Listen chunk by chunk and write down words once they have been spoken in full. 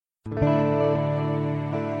I'm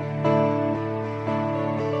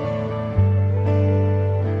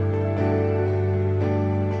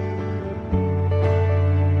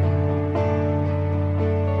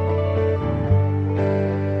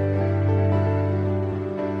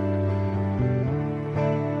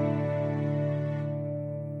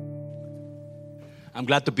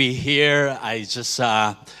glad to be here. I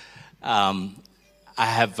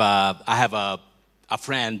have a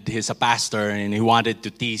friend. He's a pastor, and he wanted to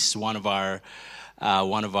tease one of our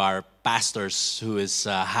pastors who is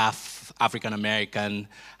half African American,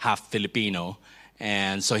 half Filipino,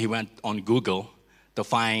 and so he went on Google to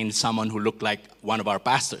find someone who looked like one of our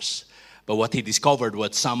pastors. But what he discovered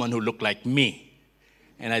was someone who looked like me,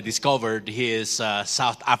 and I discovered he is a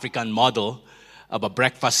South African model of a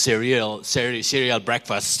breakfast cereal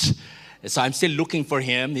breakfast. So I'm still looking for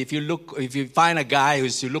him. If you find a guy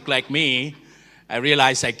who look like me, I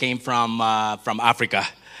realize I came from Africa,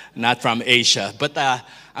 not from Asia. But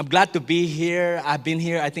I'm glad to be here. I've been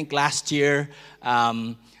here, I think, last year.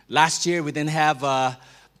 Last year we didn't have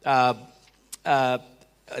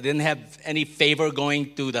any favor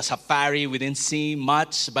going to the safari. We didn't see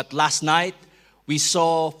much. But last night we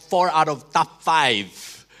saw 4 out of top 5.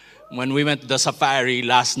 When we went to the safari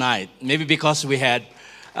last night, maybe because we had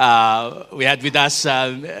with us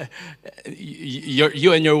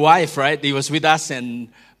you and your wife, right? He was with us, and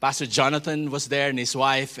Pastor Jonathan was there, and his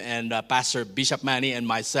wife, and Pastor Bishop Manny, and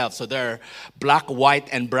myself. So they're black, white,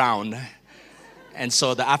 and brown, and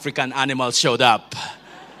so the African animals showed up.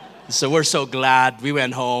 So we're so glad. We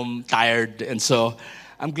went home tired, and so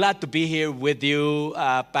I'm glad to be here with you,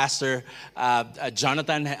 Pastor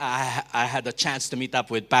Jonathan. I had a chance to meet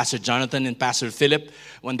up with Pastor Jonathan and Pastor Philip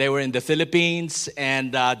when they were in the Philippines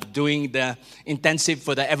and doing the intensive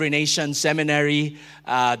for the Every Nation Seminary.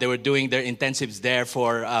 They were doing their intensives there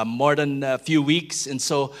for more than a few weeks. And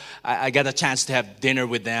so I got a chance to have dinner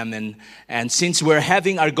with them. And since we're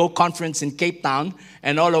having our Go conference in Cape Town,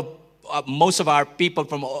 and most of our people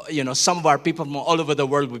from, some of our people from all over the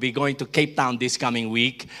world will be going to Cape Town this coming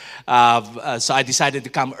week. So I decided to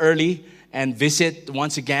come early and visit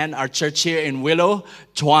once again our church here in Willows,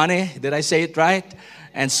 Tshwane. Did I say it right?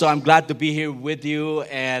 And so I'm glad to be here with you.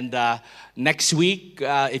 And next week,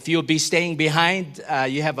 if you'll be staying behind,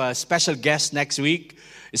 you have a special guest next week.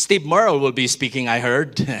 Steve Merle will be speaking, I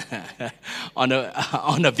heard, on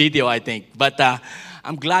a video, I think. But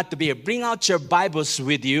I'm glad to be here. Bring out your Bibles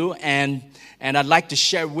with you, and I'd like to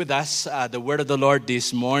share with us the Word of the Lord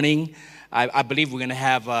this morning. I believe we're going to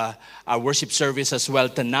have our worship service as well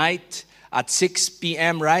tonight at 6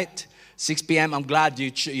 p.m., right? 6 p.m. I'm glad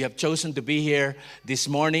you have chosen to be here this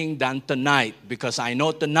morning than tonight, because I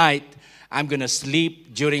know tonight I'm going to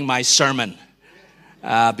sleep during my sermon.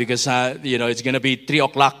 Because it's going to be 3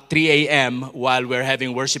 a.m. while we're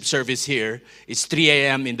having worship service here. It's 3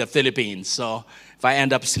 a.m. in the Philippines. So if I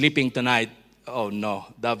end up sleeping tonight, oh no,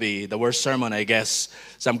 that'll be the worst sermon, I guess.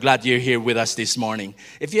 So I'm glad you're here with us this morning.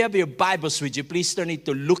 If you have your Bibles with you, please turn it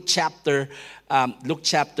to Luke chapter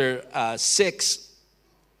 6.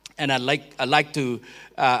 And I'd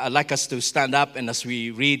like us to stand up and as we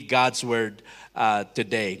read God's word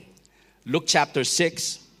today. Luke chapter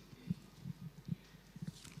 6.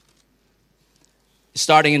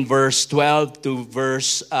 Starting in verse 12 to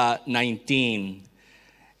verse 19.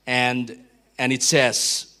 And it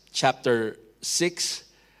says, chapter 6,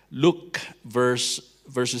 Luke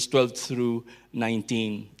verses 12 through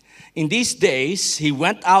 19. In these days, he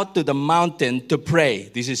went out to the mountain to pray.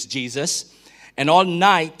 This is Jesus. And all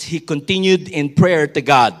night, he continued in prayer to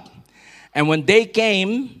God. And when day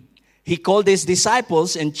came, he called his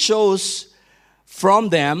disciples and chose from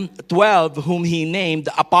them 12 whom he named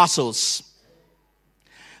apostles.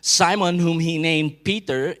 Simon, whom he named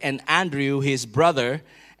Peter, and Andrew, his brother,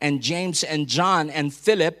 and James and John, and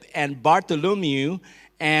Philip, and Bartholomew,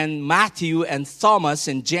 and Matthew, and Thomas,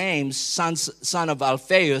 and James, son of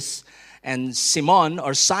Alphaeus, and Simon,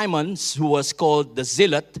 who was called the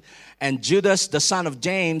Zealot, and Judas, the son of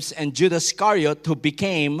James, and Judas Iscariot, who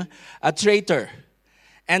became a traitor.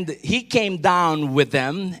 And he came down with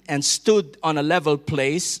them and stood on a level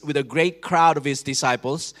place with a great crowd of his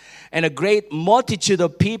disciples and a great multitude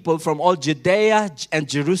of people from all Judea and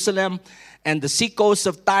Jerusalem and the seacoast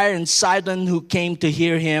of Tyre and Sidon, who came to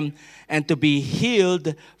hear him and to be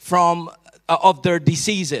healed of their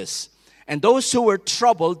diseases. And those who were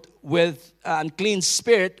troubled with unclean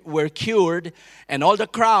spirit were cured, and all the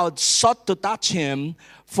crowd sought to touch him,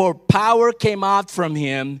 for power came out from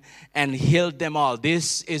him and healed them all.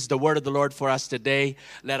 This is the word of the Lord for us today.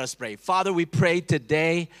 Let us pray. Father, we pray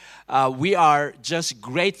today. We are just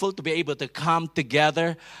grateful to be able to come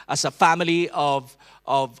together as a family of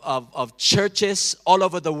churches all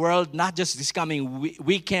over the world, not just this coming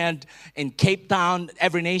weekend in Cape Town.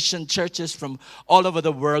 Every nation churches from all over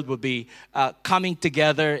the world will be coming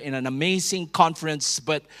together in an amazing conference.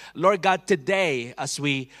 But Lord God, today, as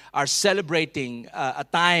we are celebrating a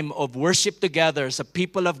time of worship together as a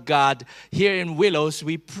people of God here in Willows,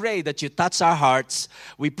 we pray that you touch our hearts.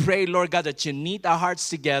 We pray, Lord God, that you knit our hearts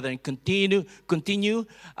together and continue,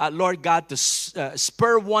 Lord God, to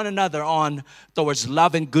spur one another on towards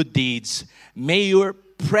love and good deeds. May your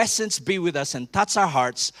presence be with us and touch our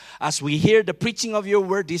hearts as we hear the preaching of your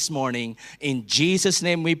word this morning. In Jesus'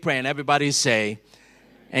 name we pray. And everybody say,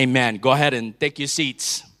 amen. Go ahead and take your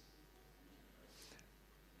seats.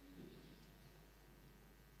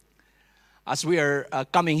 As we are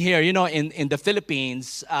coming here, in the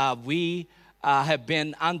Philippines, we have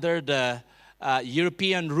been under the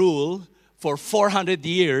European rule for 400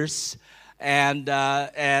 years. And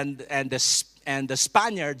the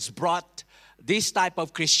Spaniards brought this type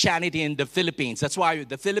of Christianity in the Philippines. That's why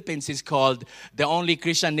the Philippines is called the only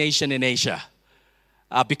Christian nation in Asia.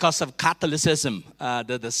 Because of Catholicism,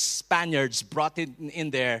 the Spaniards brought it in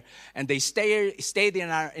there, and they stayed in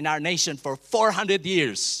our nation for 400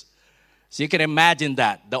 years. So you can imagine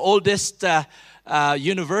that. The oldest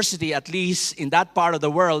university, at least in that part of the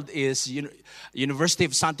world, is University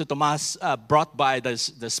of Santo Tomas, brought by the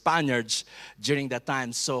Spaniards during that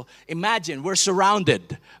time. So imagine, we're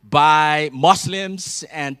surrounded by Muslims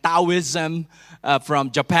and Taoism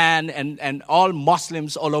from Japan and all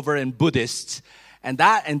Muslims all over, and Buddhists. And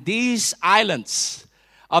these islands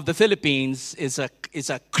of the Philippines is a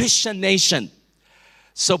Christian nation.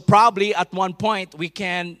 So probably at one point we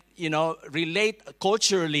can, relate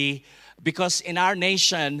culturally, because in our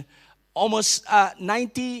nation, almost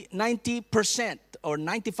 90% or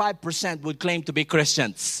 95% would claim to be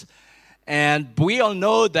Christians. And we all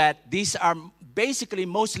know that these are basically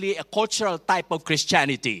mostly a cultural type of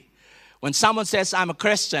Christianity. When someone says, I'm a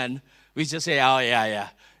Christian, we just say, oh, yeah.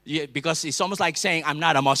 Because it's almost like saying, I'm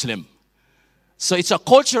not a Muslim. So it's a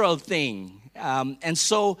cultural thing. And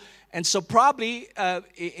so probably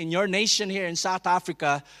in your nation here in South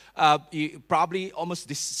Africa, probably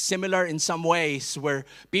almost similar in some ways, where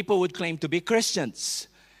people would claim to be Christians.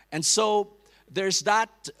 And so there's that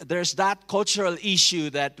cultural issue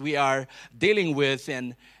that we are dealing with,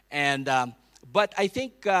 but I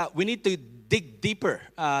think we need to dig deeper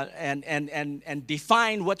and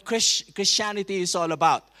define what Christianity is all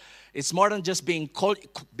about. It's more than just being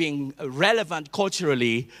relevant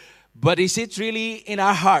culturally, but is it really in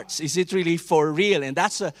our hearts? Is it really for real? And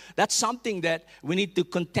that's something that we need to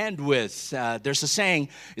contend with. There's a saying,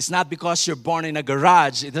 it's not because you're born in a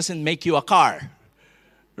garage, it doesn't make you a car.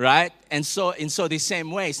 Right? And so the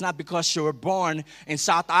same way, it's not because you were born in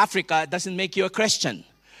South Africa, it doesn't make you a Christian.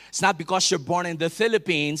 It's not because you're born in the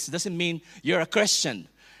Philippines, it doesn't mean you're a Christian.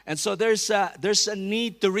 And so there's a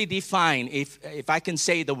need to redefine, if I can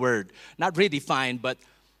say the word, not redefine, but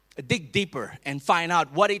dig deeper and find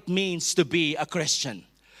out what it means to be a Christian.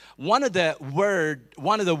 One of the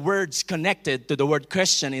words connected to the word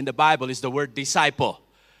Christian in the Bible is the word disciple.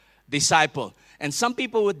 Disciple. And some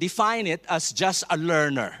people would define it as just a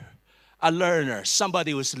learner,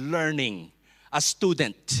 somebody who's learning, a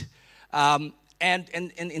student. And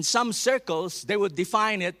in some circles, they would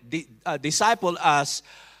define it, disciple, as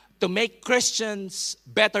to make Christians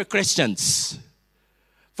better Christians.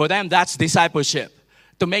 For them, that's discipleship.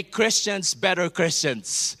 To make Christians better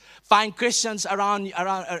Christians. Find Christians around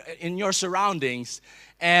in your surroundings,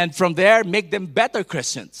 and from there, make them better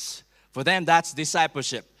Christians. For them, that's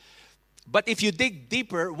discipleship. But if you dig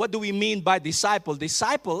deeper, what do we mean by disciple?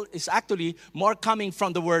 Disciple is actually more coming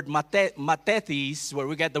from the word mathetes, where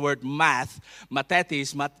we get the word math,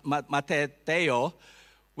 mathetes, matheteo,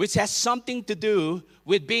 which has something to do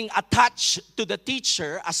with being attached to the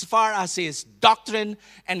teacher as far as his doctrine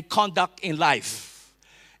and conduct in life.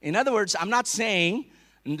 In other words, I'm not saying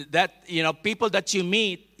that, people that you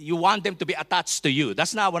meet, you want them to be attached to you.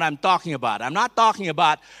 That's not what I'm talking about. I'm not talking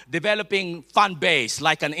about developing fan base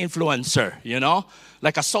like an influencer,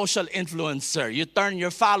 like a social influencer. You turn your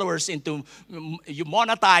followers you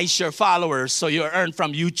monetize your followers so you earn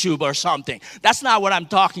from YouTube or something. That's not what I'm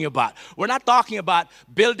talking about. We're not talking about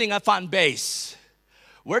building a fan base.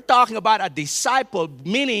 We're talking about a disciple,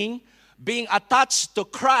 meaning being attached to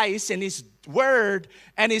Christ and His Word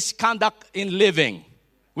and His conduct in living.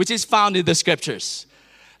 which is found in the scriptures.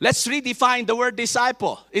 Let's redefine the word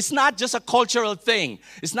disciple. It's not just a cultural thing.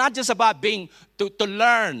 It's not just about being to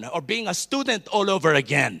learn or being a student all over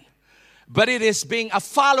again. But it is being a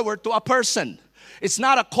follower to a person. It's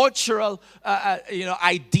not a cultural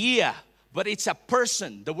idea, but it's a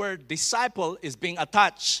person. The word disciple is being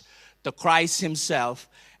attached to Christ himself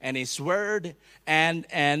and his word and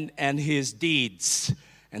his deeds.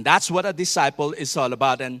 And that's what a disciple is all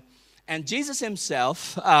about. And Jesus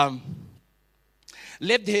himself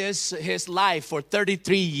lived his life for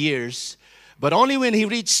 33 years. But only when he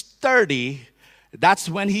reached 30, that's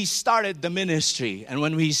when he started the ministry. And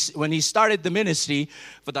when he started the ministry,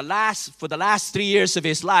 for the last 3 years of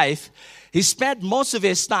his life, he spent most of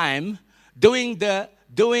his time doing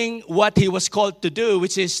what he was called to do,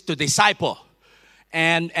 which is to disciple.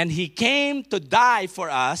 And he came to die for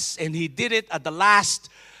us, and he did it at the last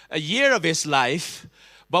year of his life.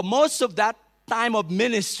 But most of that time of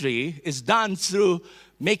ministry is done through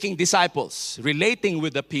making disciples, relating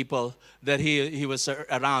with the people that he was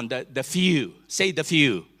around, the few. Say the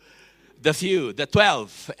few. The few, the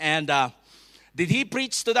 12. And did he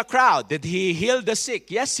preach to the crowd? Did he heal the sick?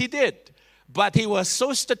 Yes, he did. But he was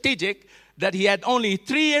so strategic that he had only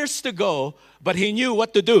 3 years to go, but he knew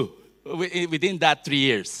what to do within that 3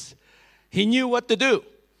 years. He knew what to do.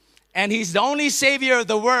 And he's the only Savior of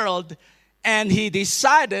the world, and he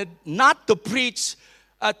decided not to preach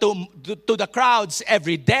to the crowds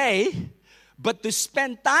every day, but to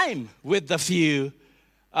spend time with the few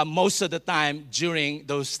most of the time during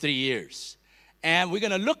those 3 years. And we're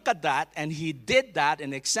going to look at that, and he did that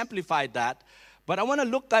and exemplified that. But I want to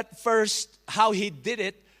look at first how he did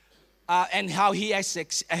it and how he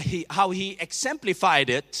exemplified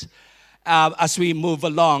it as we move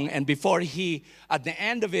along. And before he, at the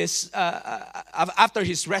end of after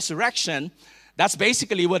his resurrection, that's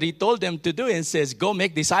basically what he told them to do. And says, go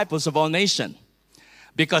make disciples of all nations.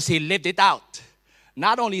 Because he lived it out.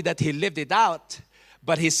 Not only that he lived it out,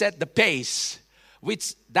 but he set the pace.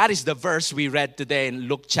 Which that is the verse we read today in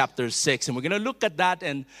Luke chapter 6. And we're going to look at that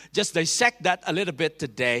and just dissect that a little bit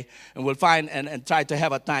today. And we'll find and try to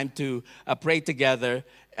have a time to pray together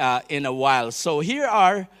in a while. So here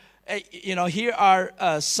are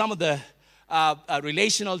some of the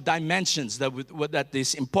relational dimensions that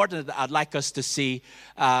is important that I'd like us to see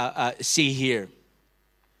here.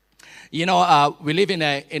 We live in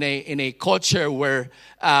a culture where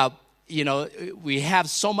we have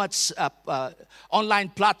so much online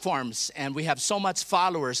platforms, and we have so much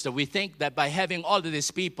followers that we think that by having all of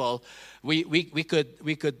these people, we could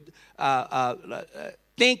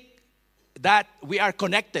think that we are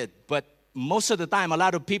connected. But most of the time, a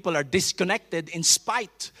lot of people are disconnected in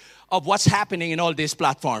spite of what's happening in all these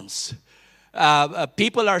platforms.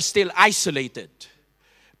 People are still isolated.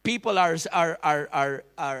 People are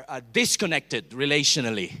disconnected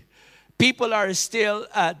relationally. People are still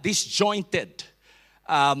disjointed.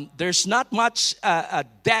 There's not much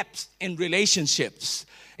depth in relationships,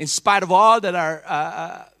 in spite of all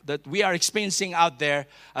that we are experiencing out there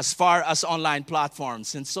as far as online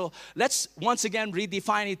platforms. And so let's once again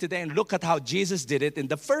redefine it today and look at how Jesus did it in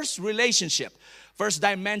the first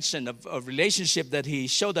dimension of relationship that he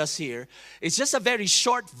showed us here. It's just a very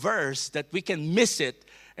short verse that we can miss it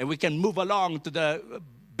and we can move along to the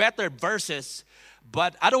better verses.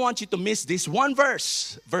 But I don't want you to miss this one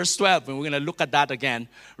verse, verse 12. And we're going to look at that again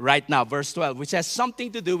right now, verse 12, which has something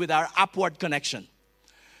to do with our upward connection.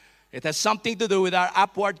 It has something to do with our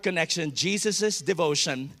upward connection, Jesus'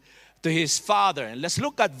 devotion to his Father. And let's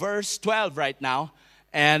look at verse 12 right now.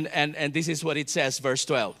 And this is what it says, verse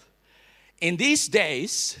 12. In these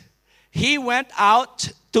days, he went out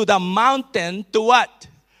to the mountain to what?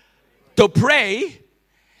 To pray.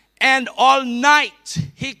 And all night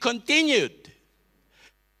he continued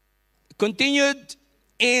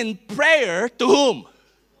in prayer to whom?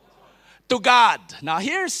 To God. Now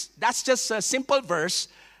that's just a simple verse.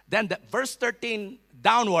 Then verse 13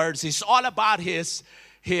 downwards is all about his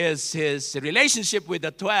relationship with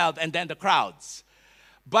the 12 and then the crowds.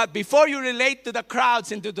 But before you relate to the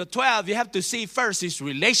crowds and to the 12, you have to see first his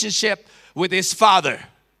relationship with his Father.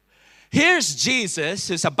 Here's Jesus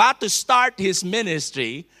who's about to start his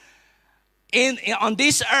ministry on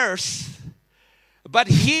this earth. But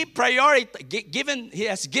he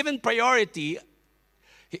has given priority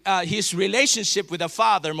his relationship with the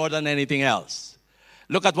Father more than anything else.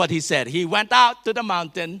 Look at what he said. He went out to the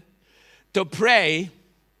mountain to pray.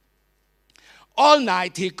 All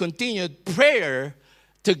night he continued prayer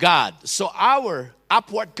to God. So our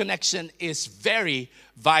upward connection is very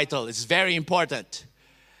vital. It's very important.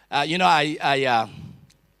 I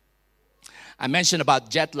mentioned about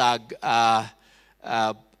jet lag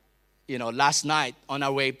last night on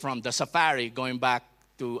our way from the safari going back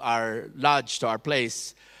to our lodge, to our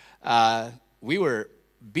place,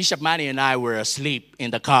 Bishop Manny and I were asleep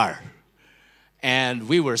in the car. And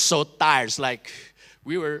we were so tired. It's like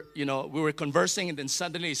we were conversing, and then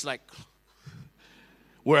suddenly it's like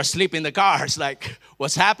we're asleep in the car. It's like,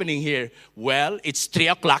 what's happening here? Well, it's 3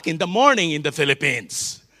 o'clock in the morning in the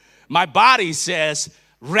Philippines. My body says,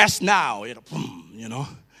 rest now,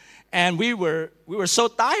 And we were so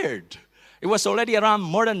tired. It was already around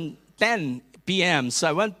more than 10 p.m. So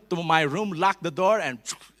I went to my room, locked the door, and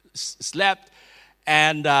slept.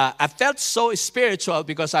 And I felt so spiritual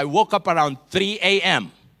because I woke up around 3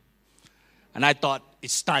 a.m. And I thought,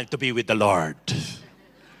 it's time to be with the Lord.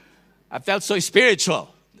 I felt so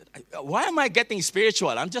spiritual. Why am I getting spiritual?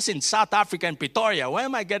 I'm just in South Africa in Pretoria. Why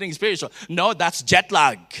am I getting spiritual? No, that's jet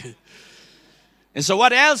lag. And so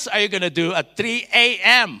what else are you going to do at 3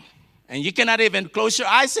 a.m.? And you cannot even close your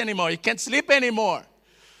eyes anymore. You can't sleep anymore.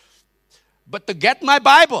 But to get my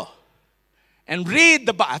Bible and read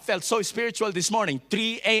the Bible. I felt so spiritual this morning.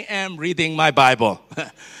 3 a.m. reading my Bible.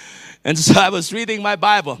 And so I was reading my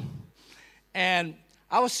Bible. And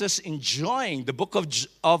I was just enjoying the book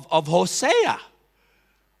of Hosea.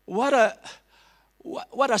 What a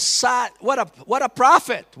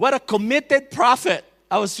prophet. What a committed prophet.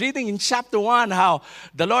 I was reading in chapter 1 how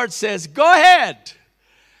the Lord says, go ahead.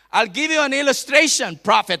 I'll give you an illustration,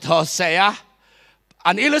 Prophet Hosea.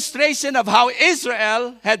 An illustration of how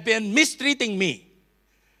Israel had been mistreating me.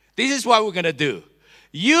 This is what we're going to do.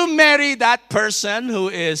 You marry that person who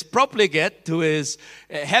is profligate, who is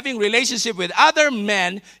having relationship with other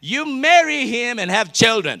men. You marry him and have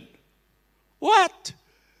children. What?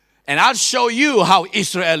 And I'll show you how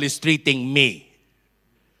Israel is treating me.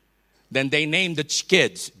 Then they named the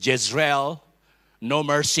kids Jezreel, no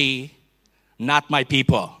mercy, not my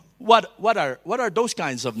people. What are those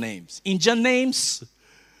kinds of names? Indian names?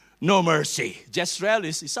 No mercy. Jezreel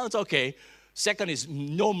it sounds okay. Second is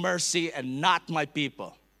no mercy and not my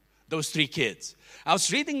people. Those 3 kids. I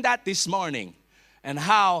was reading that this morning and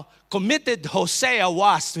how committed Hosea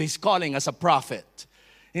was to his calling as a prophet.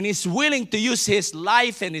 And he's willing to use his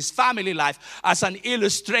life and his family life as an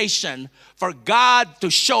illustration for God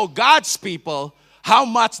to show God's people how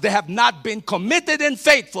much they have not been committed and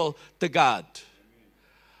faithful to God.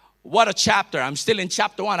 What a chapter. I'm still in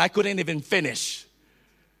chapter 1. I couldn't even finish.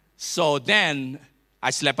 So then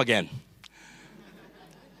I slept again.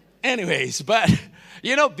 Anyways, but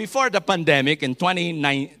before the pandemic in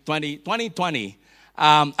 2020,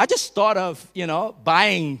 I just thought of,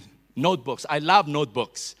 buying notebooks. I love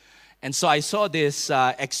notebooks. And so I saw this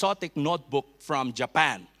exotic notebook from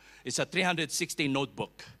Japan. It's a 360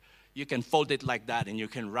 notebook. You can fold it like that and you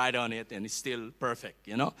can write on it and it's still perfect,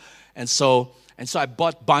 And so I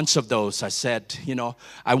bought a bunch of those. I said,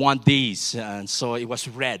 I want these. And so it was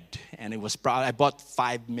red and it was I bought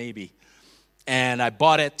 5 maybe. And I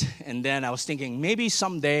bought it and then I was thinking maybe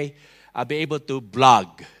someday I'll be able to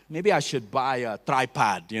blog. Maybe I should buy a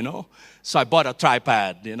tripod, So I bought a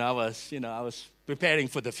tripod, I was preparing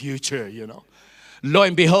for the future, Lo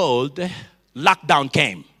and behold, lockdown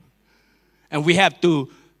came. And we have to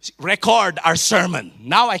record our sermon.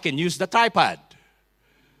 Now I can use the tripod.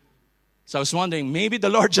 So I was wondering, maybe the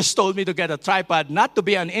Lord just told me to get a tripod not to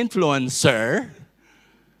be an influencer,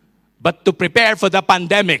 but to prepare for the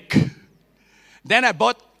pandemic. Then I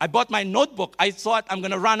bought my notebook. I thought I'm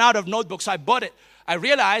going to run out of notebooks. So I bought it. I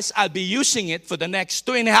realized I'll be using it for the next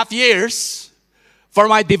 2.5 years for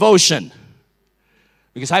my devotion.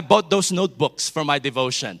 Because I bought those notebooks for my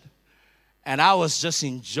devotion. And I was just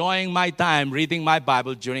enjoying my time reading my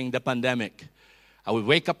Bible during the pandemic. I would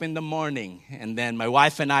wake up in the morning and then my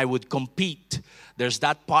wife and I would compete. There's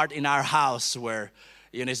that part in our house where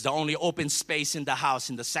it's the only open space in the house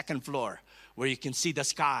in the second floor where you can see the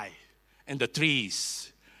sky and the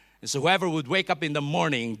trees. And so whoever would wake up in the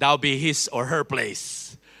morning, that'll be his or her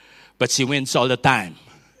place. But she wins all the time.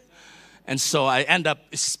 And so I end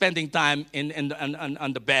up spending time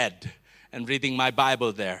on the bed and reading my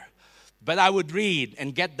Bible there. But I would read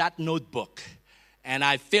and get that notebook. And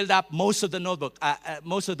I filled up most of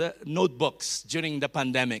the notebooks during the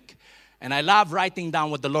pandemic. And I love writing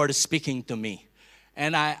down what the Lord is speaking to me.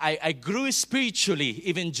 And I grew spiritually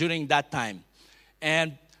even during that time.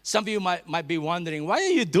 And some of you might be wondering, why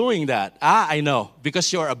are you doing that? I know,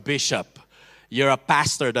 because you're a bishop. You're a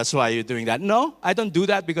pastor, that's why you're doing that. No, I don't do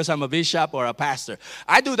that because I'm a bishop or a pastor.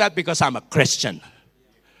 I do that because I'm a Christian.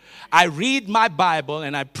 I read my Bible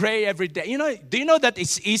and I pray every day. Do you know that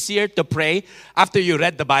it's easier to pray after you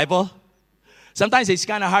read the Bible? Sometimes it's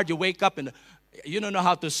kind of hard. You wake up and you don't know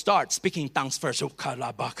how to start speaking tongues first.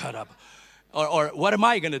 Or what am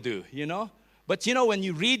I going to do, you know? But you know, when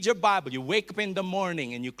you read your Bible, you wake up in the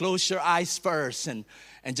morning and you close your eyes first and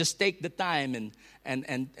just take the time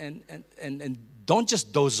and don't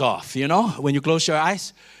just doze off, you know? When you close your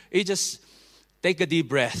eyes, you just take a deep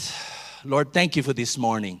breath. Lord, thank you for this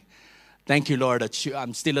morning. Thank you, Lord, that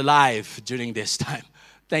I'm still alive during this time.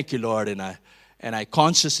 Thank you, Lord, and I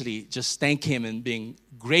consciously just thank Him and being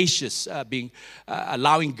gracious,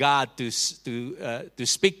 allowing God to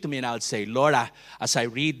speak to me, and I would say, Lord, as I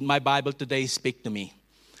read my Bible today, speak to me.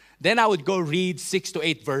 Then I would go read 6 to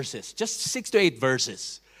 8 verses, just 6 to 8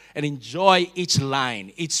 verses, and enjoy each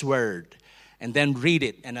line, each word, and then read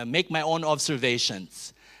it, and I make my own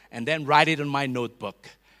observations, and then write it on my notebook,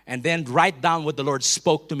 and then write down what the Lord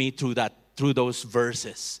spoke to me through those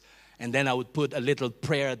verses, and then I would put a little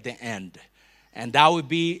prayer at the end. And that would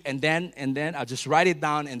be, and then I'll just write it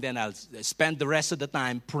down, and then I'll spend the rest of the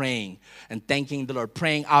time praying and thanking the Lord,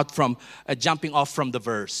 praying out from, jumping off from the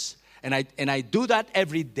verse. And I do that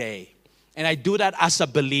every day, and I do that as a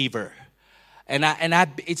believer.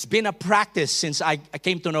 It's been a practice since I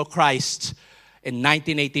came to know Christ in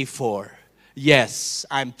 1984. Yes,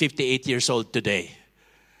 I'm 58 years old today.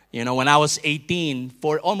 You know, when I was 18,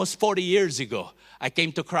 almost 40 years ago, I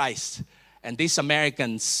came to Christ. And these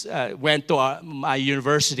Americans went to my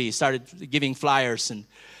university, started giving flyers and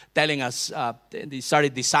telling us, they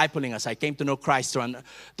started discipling us. I came to know Christ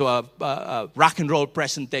to a rock and roll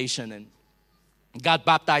presentation and got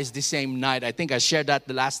baptized the same night. I think I shared that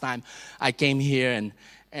the last time I came here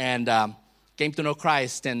and came to know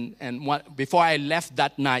Christ. Before I left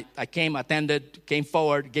that night, I came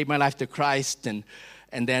forward, gave my life to Christ,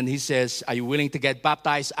 and then he says, are you willing to get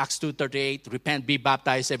baptized? Acts 2:38, repent, be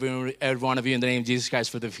baptized, every one of you in the name of Jesus Christ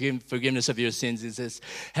for the forgiveness of your sins. He says,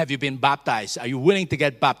 have you been baptized? Are you willing to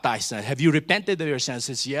get baptized? Have you repented of your sins?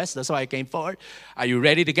 He says, yes, that's why I came forward. Are you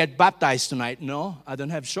ready to get baptized tonight? No, I don't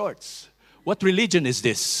have shorts. What religion is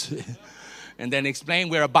this? And then explain,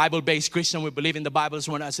 we're a Bible-based Christian. We believe in the Bible.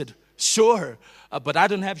 I said, sure, but I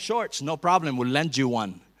don't have shorts. No problem, we'll lend you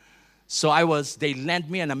one. So they lent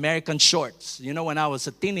me an American shorts. You know, when I was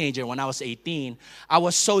a teenager, when I was 18, I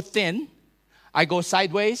was so thin, I go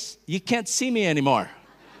sideways, you can't see me anymore.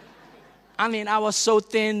 I mean, I was so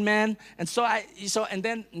thin, man. And and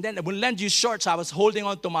then we lend you shorts. I was holding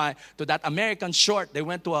on to that American short. We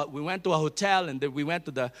went to a hotel, and then we went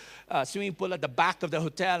to the swimming pool at the back of the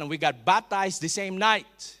hotel, and we got baptized the same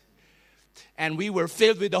night. And we were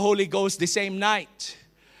filled with the Holy Ghost the same night.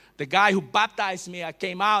 The guy who baptized me, I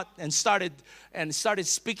came out and started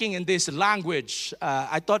speaking in this language.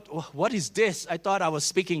 I thought, what is this? I thought I was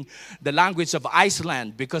speaking the language of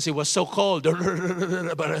Iceland because it was so cold.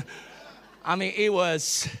 But I mean, it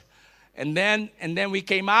was. And then we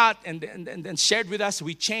came out and then shared with us.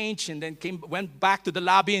 We changed and then went back to the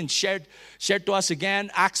lobby and shared to us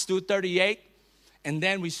again, Acts 2:38. And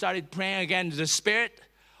then we started praying again in the Spirit.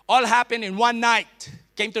 All happened in one night.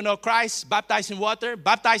 Came to know Christ, baptized in water,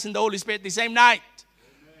 baptized in the Holy Spirit the same night.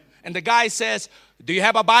 Amen. And the guy says, do you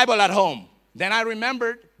have a Bible at home? Then I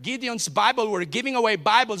remembered Gideon's Bible. We were giving away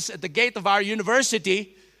Bibles at the gate of our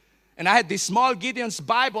university. And I had this small Gideon's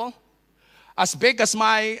Bible, as big as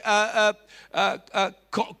my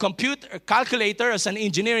computer calculator as an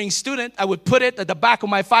engineering student. I would put it at the back of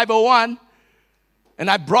my 501. And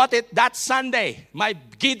I brought it that Sunday, my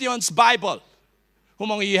Gideon's Bible. Who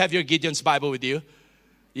among you have your Gideon's Bible with you?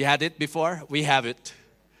 You had it before? We have it.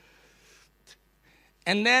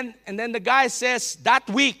 And then the guy says, that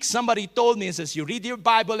week, somebody told me, he says, you read your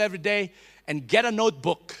Bible every day and get a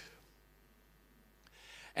notebook.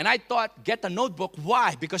 And I thought, get a notebook.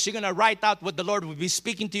 Why? Because you're going to write out what the Lord will be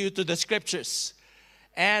speaking to you through the scriptures.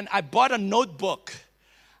 And I bought a notebook.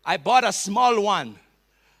 I bought a small one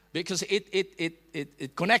because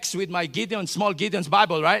it connects with my small Gideon's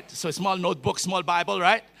Bible, right? So a small notebook, small Bible,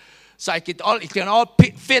 right? So it can all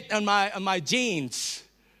fit on my jeans.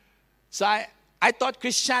 So I thought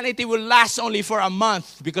Christianity will last only for a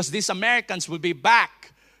month because these Americans will be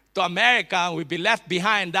back to America and we'll be left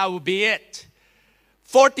behind. That will be it.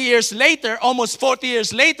 40 years later, almost 40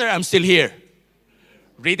 years later, I'm still here.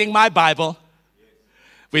 Reading my Bible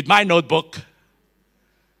with my notebook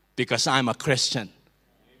because I'm a Christian.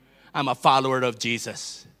 I'm a follower of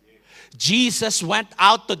Jesus. Jesus went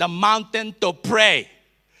out to the mountain to pray.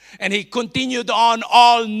 And he continued on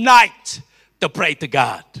all night to pray to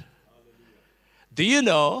God. Do you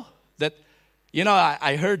know that,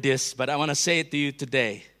 I heard this, but I want to say it to you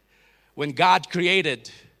today. When God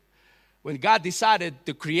decided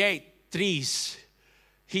to create trees,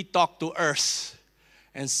 he talked to earth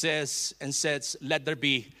and says, let there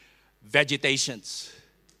be vegetations.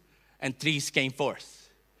 And trees came forth.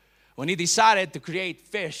 When he decided to create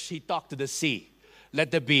fish, he talked to the sea.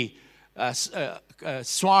 Let there be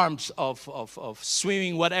swarms of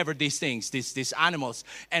swimming, whatever these things, these animals,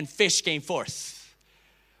 and fish came forth.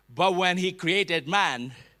 But when he created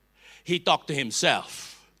man, he talked to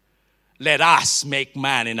himself. Let us make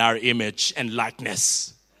man in our image and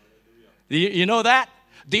likeness. You know that?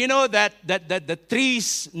 Do you know that the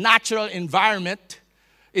tree's natural environment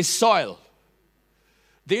is soil?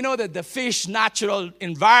 Do you know that the fish natural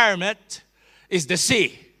environment is the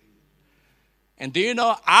sea? And do you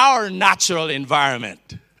know our natural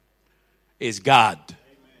environment is God?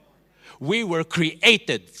 We were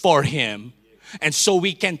created for Him, and so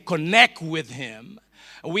we can connect with Him.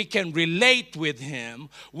 We can relate with Him.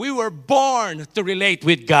 We were born to relate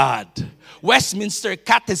with God. Westminster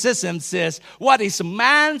Catechism says, what is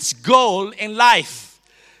man's goal in life?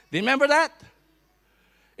 Do you remember that?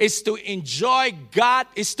 It's to enjoy God.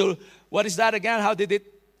 Is to, what is that again?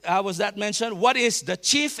 How was that mentioned? What is the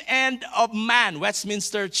chief end of man?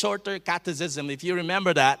 Westminster Shorter Catechism, if you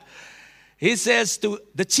remember that. He says,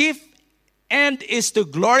 the chief end is to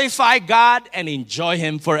glorify God and enjoy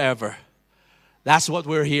Him forever. That's what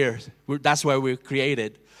we're here. That's why we're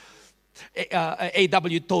created.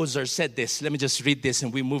 A.W. Tozer said this. Let me just read this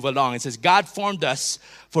and we move along. It says, God formed us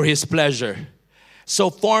for His pleasure. So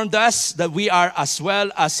formed us that we are as well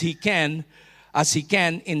as He can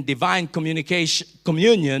in divine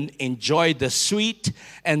communion enjoy the sweet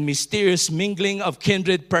and mysterious mingling of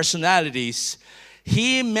kindred personalities.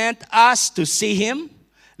 He meant us to see Him,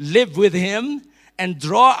 live with Him, and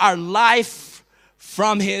draw our life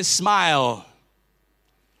from His smile.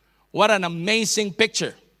 What an amazing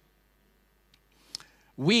picture.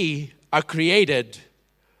 We are created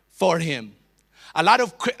for Him. A lot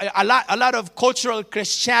of cultural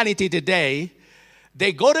Christianity today,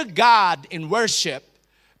 they go to God in worship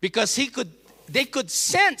because they could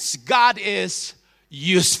sense God is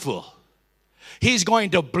useful. He's going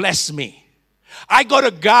to bless me. I go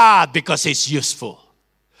to God because He's useful.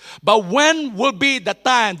 But when will be the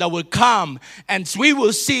time that will come and we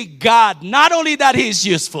will see God, not only that He's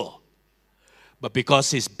useful, but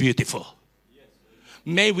because He's beautiful.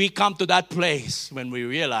 May we come to that place when we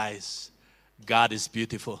realize God is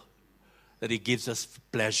beautiful, that He gives us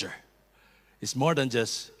pleasure. It's more than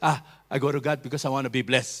just, I go to God because I want to be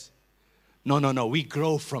blessed. No. We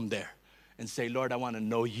grow from there and say, Lord, I want to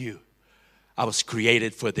know You. I was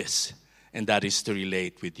created for this, and that is to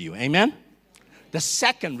relate with You. Amen? The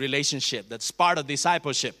second relationship that's part of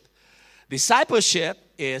discipleship. Discipleship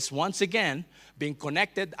is, once again, being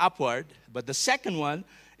connected upward. But the second one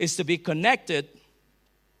is to be connected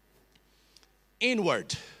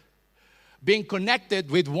inward. Being connected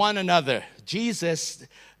with one another. Jesus'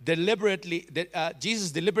 deliberate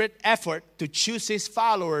effort to choose His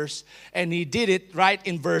followers, and He did it right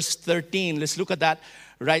in verse 13. Let's look at that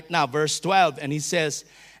right now, verse 12. And He says,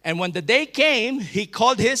 and when the day came, He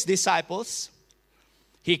called His disciples.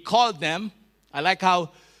 He called them. I like how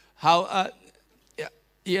the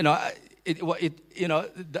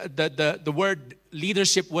word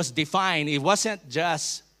leadership was defined. It wasn't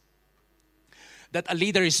just that a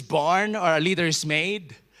leader is born or a leader is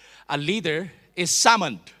made. A leader is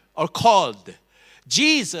summoned or called.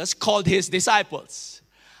 Jesus called His disciples.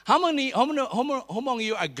 How many among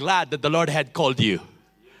you are glad that the Lord had called you?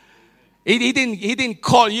 He didn't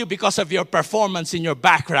call you because of your performance in your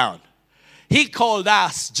background. He called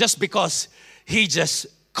us just because He just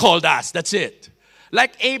called us. That's it.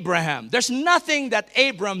 Like Abraham. There's nothing that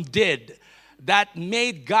Abram did that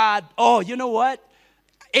made God, you know what?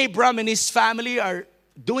 Abram and his family are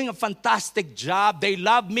doing a fantastic job. They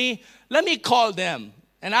love me. Let me call them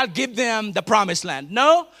and I'll give them the promised land.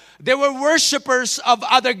 No, they were worshipers of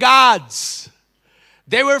other gods.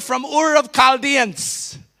 They were from Ur of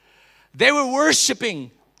Chaldeans. They were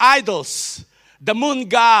worshiping idols, the moon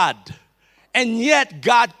god. And yet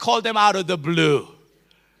God called them out of the blue.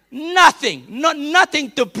 Nothing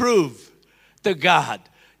to prove to God.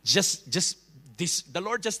 The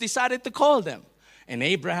Lord just decided to call them. And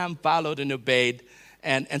Abraham followed and obeyed.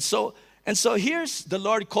 And so here's the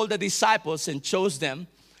Lord called the disciples and chose them,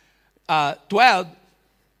 12.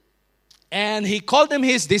 And He called them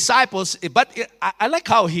His disciples. But I like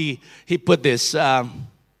how he put this. And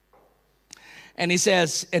he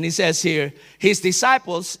says here, His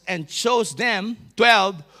disciples, and chose them,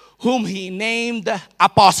 12, whom He named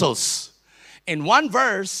apostles. In one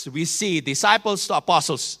verse, we see disciples to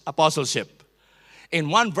apostleship. In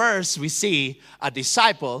one verse, we see a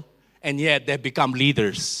disciple, and yet they become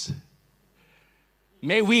leaders.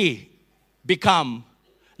 May we become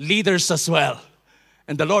leaders as well.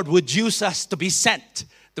 And the Lord would use us to be sent,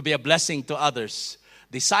 to be a blessing to others.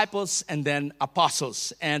 disciples, and then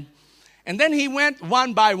apostles. And then he went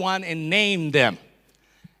one by one and named them.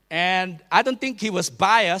 And I don't think he was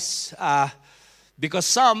biased because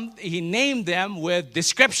some, he named them with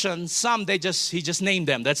descriptions. Some, he just named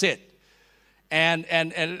them. That's it. And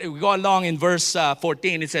we go along in verse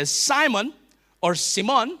 14. It says, Simon, or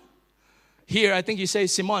Simon. Here, I think you say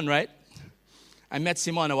Simon, right? I met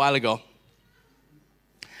Simon a while ago.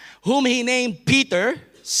 Whom he named Peter.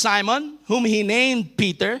 Simon, whom he named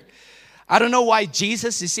Peter. I don't know why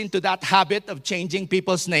Jesus is into that habit of changing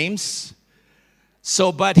people's names.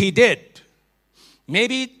 But he did.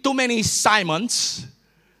 Maybe too many Simons.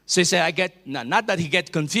 So he said, not that he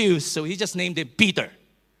get confused, so he just named him Peter.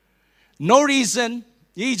 No reason,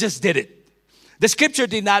 he just did it. The scripture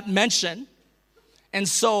did not mention. And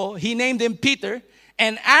so he named him Peter,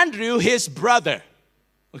 and Andrew his brother.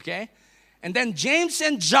 Okay? And then James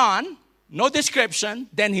and John, no description.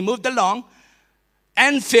 Then he moved along.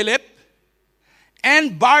 And Philip.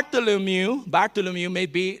 And Bartholomew. Bartholomew may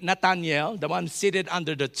be Nathaniel, the one seated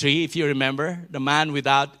under the tree, if you remember. The man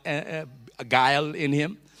without a guile in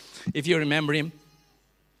him, if you remember him.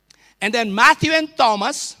 And then Matthew and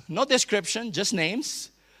Thomas, no description, just names.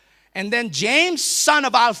 And then James, son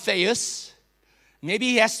of Alphaeus. Maybe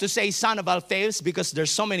he has to say son of Alphaeus because there's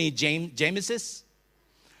so many Jameses.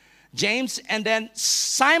 James, and then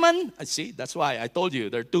Simon. See, that's why I told you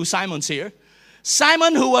there are two Simons here.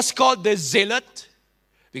 Simon, who was called the Zealot,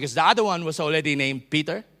 because the other one was already named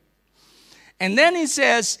Peter. And then he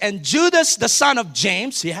says, and Judas, the son of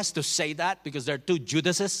James. He has to say that because there are two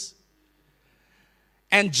Judases.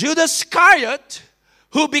 And Judas Iscariot,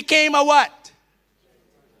 who became a what?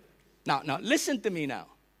 Now, listen to me now.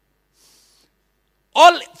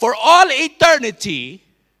 For all eternity,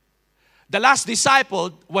 the last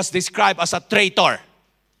disciple was described as a traitor.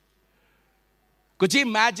 Could you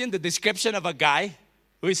imagine the description of a guy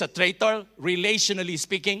who is a traitor, relationally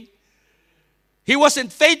speaking? He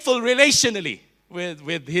wasn't faithful relationally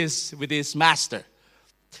with his master.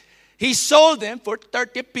 He sold them for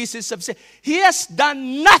 30 pieces of silver. He has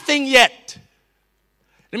done nothing yet.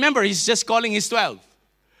 Remember, he's just calling his 12.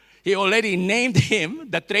 He already named him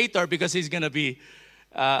the traitor because he's going to be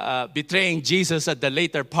betraying Jesus at the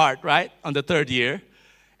later part, right? On the third year.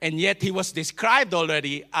 And yet he was described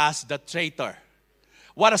already as the traitor.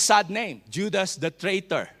 What a sad name. Judas the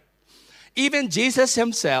traitor. Even Jesus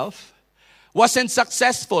himself wasn't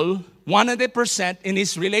successful 100% in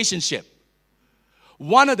his relationship.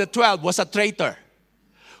 One of the 12 was a traitor.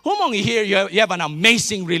 Who among you here, you have an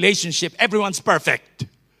amazing relationship? Everyone's perfect.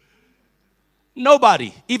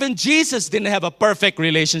 Nobody. Even Jesus didn't have a perfect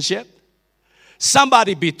relationship.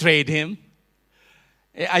 Somebody betrayed him.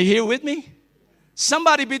 Are you here with me?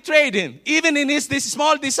 Somebody betrayed him. Even in this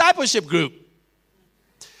small discipleship group.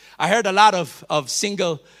 I heard a lot of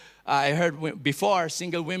single, I heard before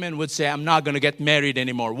single women would say, I'm not going to get married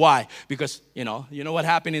anymore. Why? Because, you know what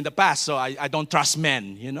happened in the past, so I don't trust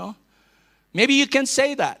men, Maybe you can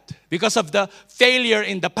say that because of the failure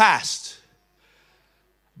in the past.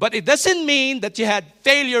 But it doesn't mean that you had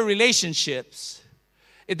failure relationships.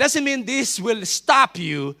 It doesn't mean this will stop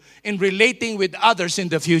you in relating with others in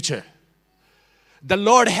the future. The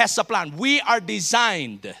Lord has a plan. We are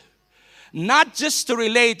designed not just to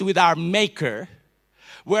relate with our Maker.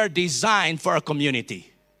 We're designed for a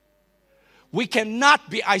community. We cannot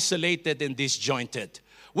be isolated and disjointed.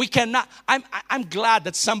 We cannot. I'm glad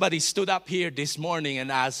that somebody stood up here this morning and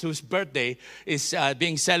asked whose birthday is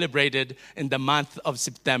being celebrated in the month of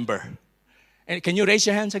September. And can you raise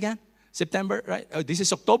your hands again? September, right? Oh, this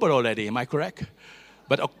is October already. Am I correct?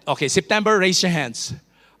 But okay, September. Raise your hands.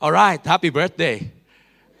 All right. Happy birthday.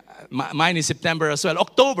 Mine is September as well.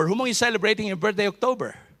 October. Who are you celebrating your birthday?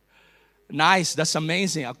 October. Nice. That's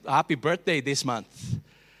amazing. Happy birthday this month.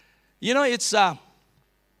 It's.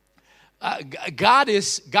 God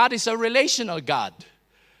is a relational God.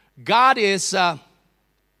 God is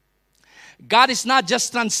not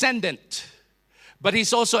just transcendent, but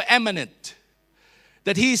He's also eminent.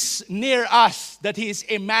 That He's near us, that He is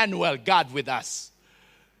Emmanuel, God with us.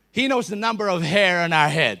 He knows the number of hair on our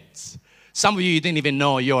heads. Some of you didn't even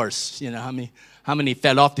know yours. How many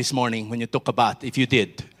fell off this morning when you took a bath? If you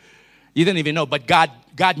did, you didn't even know. But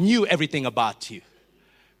God knew everything about you.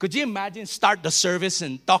 Could you imagine start the service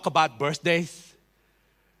and talk about birthdays?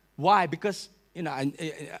 Why? Because,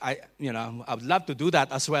 I would love to do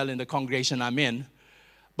that as well in the congregation I'm in.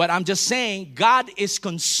 But I'm just saying God is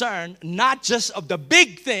concerned not just of the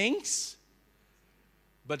big things,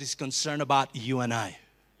 but is concerned about you and I.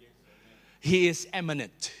 He is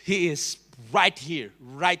eminent. He is right here,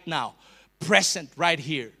 right now, present right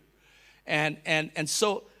here. And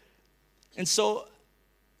so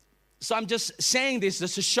So I'm just saying this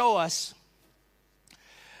just to show us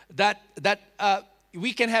that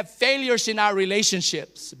we can have failures in our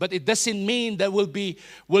relationships, but it doesn't mean that we'll be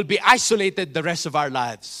isolated the rest of our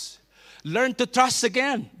lives. Learn to trust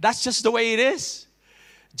again. That's just the way it is.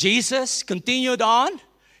 Jesus continued on.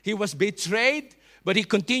 He was betrayed, but he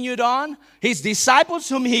continued on. His disciples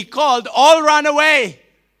whom he called all ran away.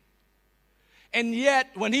 And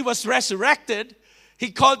yet, when he was resurrected,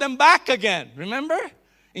 he called them back again. Remember?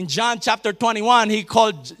 In John chapter 21, he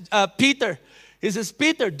called Peter. He says,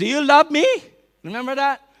 Peter, do you love me? Remember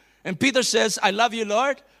that? And Peter says, I love you,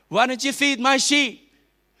 Lord. Why don't you feed my sheep?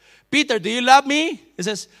 Peter, do you love me? He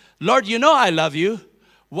says, Lord, you know I love you.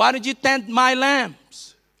 Why don't you tend my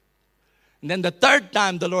lambs? And then the third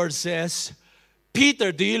time the Lord says,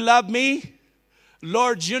 Peter, do you love me?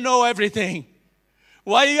 Lord, you know everything.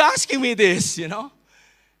 Why are you asking me this, you know?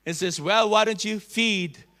 It says, well, why don't you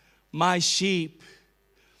feed my sheep?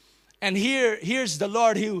 And here's the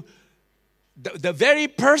Lord who, the very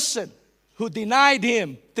person who denied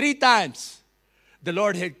him 3 times, the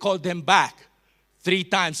Lord had called him back 3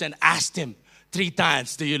 times and asked him 3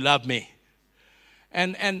 times, do you love me?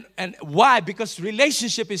 And why? Because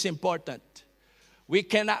relationship is important. We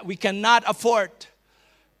cannot afford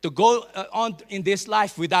to go on in this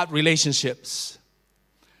life without relationships.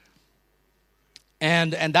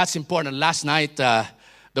 And that's important. Last night,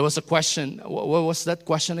 there was a question. What was that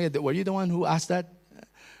question? Were you the one who asked that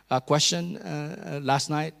question last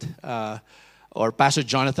night? Or Pastor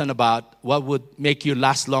Jonathan, about what would make you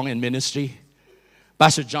last long in ministry?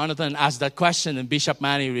 Pastor Jonathan asked that question, and Bishop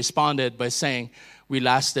Manny responded by saying, we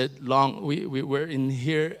lasted long. We were in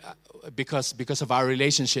here because of our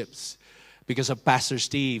relationships, because of Pastor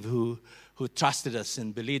Steve, who trusted us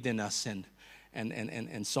and believed in us, and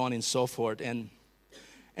so on and so forth. And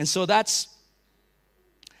so that's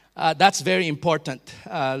very important.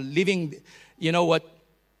 Living, you know what,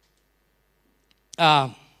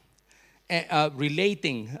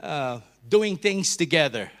 relating, doing things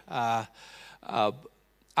together.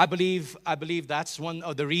 I believe that's one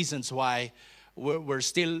of the reasons why we're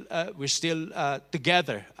still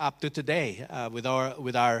together up to today with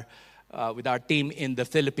our team in the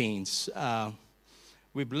Philippines.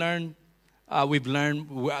 We've learned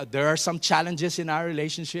there are some challenges in our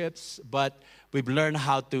relationships, but we've learned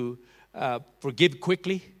how to forgive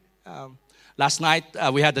quickly. Last night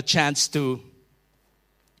we had the chance to.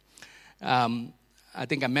 I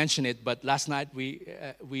think I mentioned it, but last night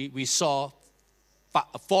we saw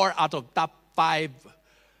 4 out of top 5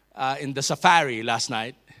 in the safari last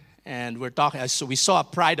night, and we're talking. So we saw a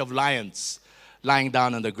pride of lions lying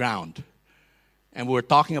down on the ground, and we were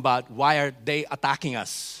talking about why are they attacking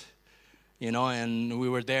us, you know? And we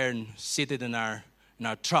were there and seated in our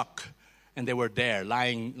truck, and they were there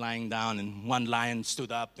lying down, and one lion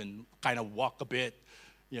stood up and kind of walked a bit,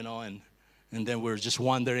 you know, and then we were just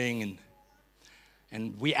wondering.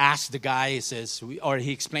 And we asked the guy,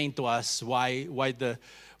 he explained to us why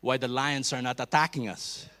the lions are not attacking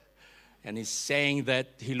us. And he's saying that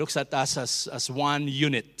he looks at us as one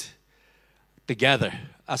unit together,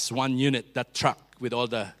 as one unit, that truck with all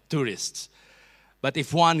the tourists. But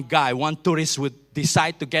if one tourist would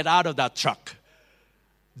decide to get out of that truck,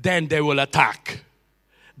 then they will attack.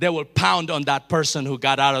 They will pound on that person who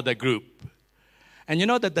got out of the group. And you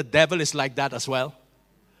know that the devil is like that as well?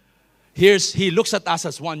 He looks at us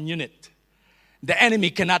as one unit. The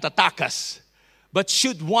enemy cannot attack us. But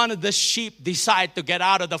should one of the sheep decide to get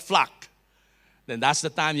out of the flock, then that's the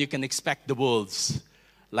time you can expect the wolves,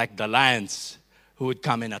 like the lions, who would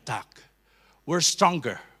come and attack. We're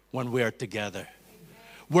stronger when we are together.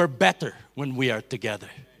 We're better when we are together.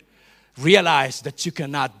 Realize that you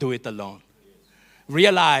cannot do it alone.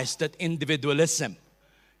 Realize that individualism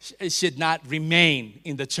should not remain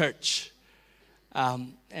in the church.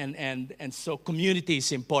 And so community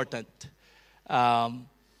is important.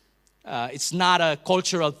 It's not a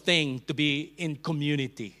cultural thing to be in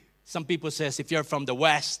community. Some people say if you're from the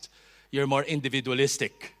West, you're more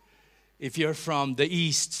individualistic. If you're from the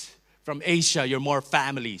East, from Asia, you're more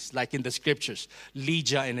families, like in the scriptures.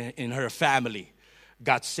 Lydia and her family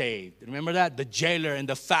got saved. Remember that? The jailer and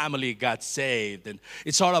the family got saved. And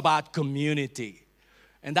it's all about community.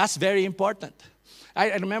 And that's very important.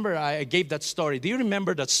 I remember I gave that story. Do you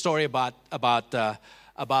remember that story about a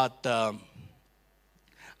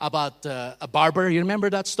barber? You remember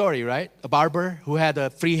that story, right? A barber who had a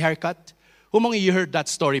free haircut. Who among you heard that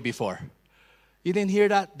story before? You didn't hear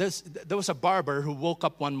that? There was a barber who woke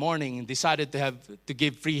up one morning and decided to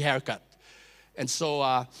give free haircut. And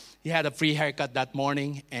so he had a free haircut that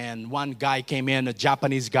morning, and one guy came in, a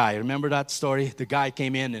Japanese guy. Remember that story? The guy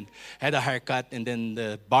came in and had a haircut, and then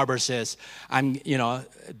the barber says, I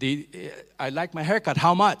like my haircut.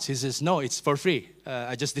 How much? He says, no, it's for free.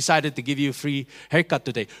 I just decided to give you a free haircut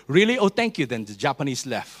today. Really? Oh, thank you. Then the Japanese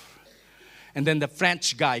left. And then the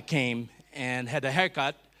French guy came and had a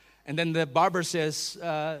haircut, and then the barber says,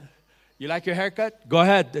 you like your haircut? Go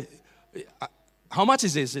ahead. How much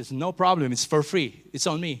is this? He says, no problem. It's for free. It's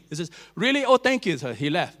on me. He says, really? Oh, thank you. So he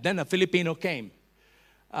left. Then a Filipino came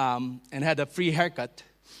and had a free haircut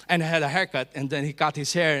and had a haircut. And then he cut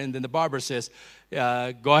his hair. And then the barber says,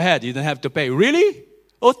 go ahead. You don't have to pay. Really?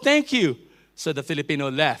 Oh, thank you. So the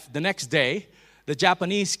Filipino left. The next day, the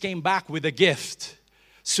Japanese came back with a gift,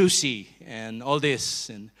 sushi and all this,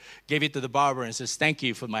 and gave it to the barber and says, thank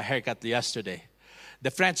you for my haircut yesterday.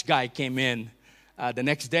 The French guy came in the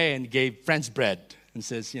next day and gave French bread and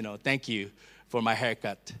says, thank you for my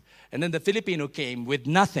haircut. And then the Filipino came with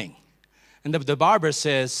nothing. And the barber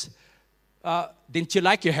says, didn't you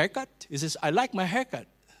like your haircut? He says, I like my haircut.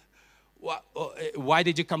 Why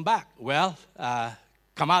did you come back? Well,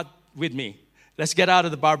 come out with me. Let's get out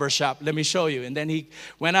of the barber shop. Let me show you. And then he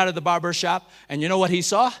went out of the barber shop, and you know what he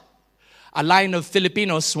saw? A line of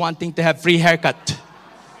Filipinos wanting to have free haircut.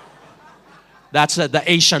 That's the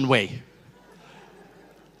Asian way.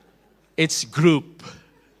 It's group.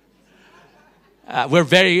 We're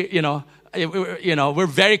very, we're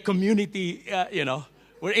very community,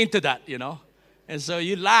 we're into that, And so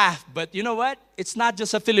you laugh, but you know what? It's not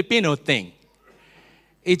just a Filipino thing.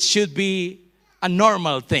 It should be a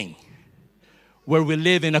normal thing where we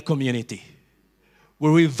live in a community,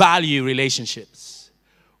 where we value relationships.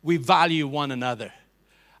 We value one another.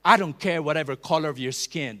 I don't care whatever color of your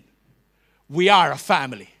skin. We are a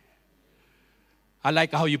family. I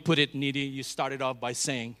like how you put it, Needy. You started off by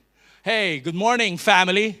saying, hey, good morning,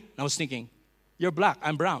 family. And I was thinking, you're black,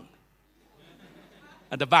 I'm brown.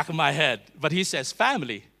 At the back of my head. But he says,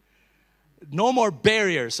 family. No more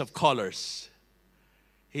barriers of colors.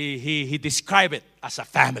 He described it as a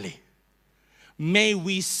family. May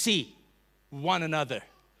we see one another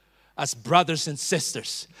as brothers and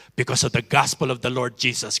sisters because of the gospel of the Lord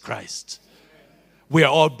Jesus Christ. We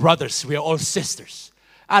are all brothers. We are all sisters.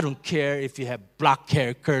 I don't care if you have black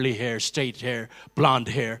hair, curly hair, straight hair, blonde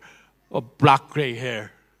hair, or black gray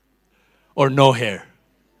hair, or no hair.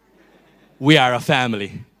 We are a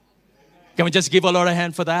family. Can we just give a Lord a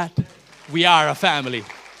hand for that? We are a family.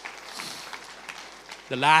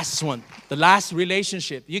 The last one, the last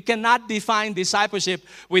relationship. You cannot define discipleship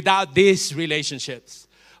without these relationships.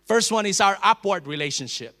 First one is our upward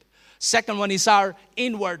relationship. Second one is our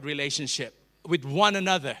inward relationship with one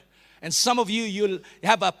another. And some of you, you'll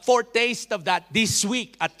have a foretaste of that this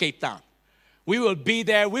week at Cape Town. We will be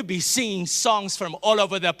there. We'll be singing songs from all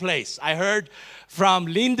over the place. I heard from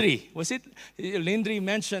Lindri. Was it? Lindri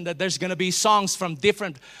mentioned that there's going to be songs from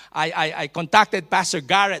different. I contacted Pastor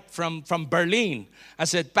Garrett from Berlin. I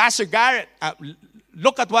said, Pastor Garrett,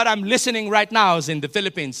 look at what I'm listening right now. I was in the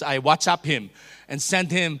Philippines. I WhatsApp him and sent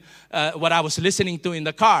him what I was listening to in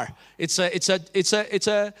the car. It's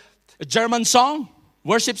a German song.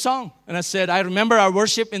 Worship song. And I said, I remember our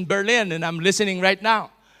worship in Berlin, and I'm listening right now.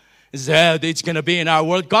 He said, it's going to be in our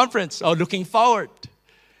World Conference. Oh, looking forward.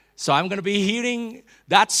 So I'm going to be hearing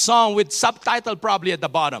that song with subtitle probably at the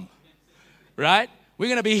bottom. Right? We're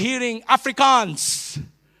going to be hearing Afrikaans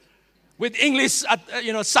with English,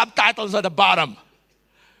 subtitles at the bottom.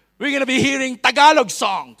 We're going to be hearing Tagalog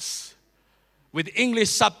songs with English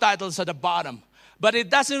subtitles at the bottom. But it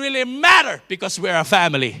doesn't really matter because we're a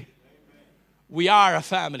family. We are a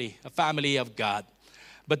family of God.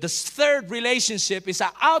 But the third relationship is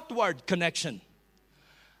an outward connection.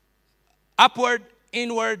 Upward,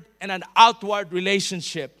 inward, and an outward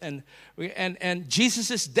relationship. And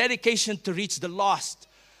Jesus' dedication to reach the lost,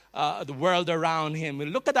 the world around him. We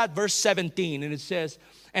look at that verse 17, and it says,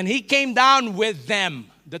 and he came down with them,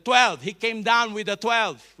 the 12. He came down with the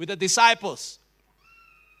 12, with the disciples.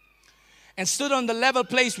 And stood on the level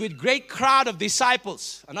place with great crowd of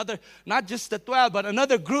disciples. Another, not just the 12, but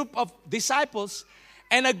another group of disciples.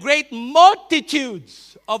 And a great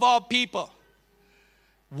multitudes of all people.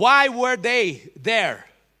 Why were they there?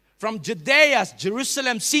 From Judea,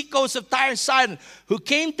 Jerusalem, seacoast of Tyre and Sidon, who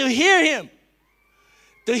came to hear him.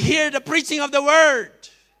 To hear the preaching of the word.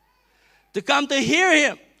 To come to hear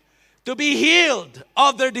him. To be healed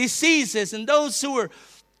of their diseases. And those who were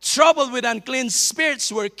troubled with unclean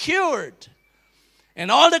spirits were cured. And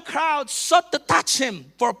all the crowd sought to touch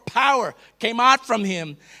him, for power came out from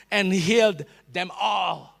him and healed them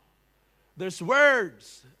all. There's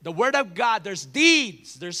words, the word of God, there's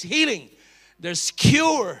deeds, there's healing. There's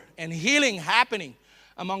cure and healing happening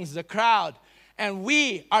amongst the crowd. And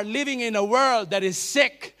we are living in a world that is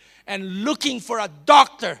sick and looking for a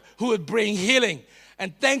doctor who would bring healing.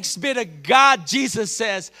 And thanks be to God, Jesus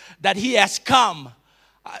says that He has come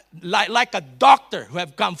like a doctor who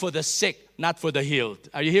have come for the sick, not for the healed.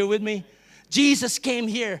 Are you here with me? Jesus came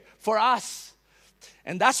here for us.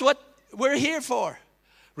 And that's what we're here for.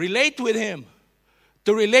 Relate with Him.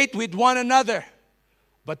 To relate with one another.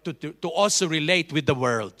 But to also relate with the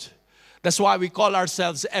world. That's why we call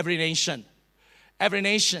ourselves Every Nation. Every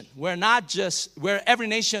Nation. We're Every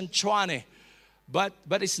Nation Tshwane. But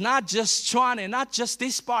it's not just Tshwane, not just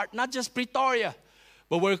this part, not just Pretoria.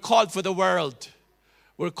 But we're called for the world.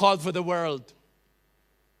 We're called for the world.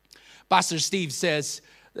 Pastor Steve says,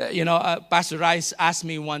 Pastor Rice asked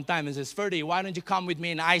me one time, he says, Ferdie, why don't you come with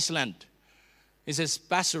me in Iceland? He says,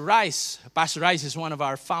 Pastor Rice is one of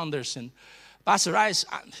our founders. And Pastor Rice,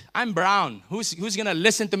 I'm brown. Who's going to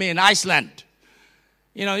listen to me in Iceland?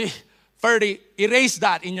 Ferdie, erase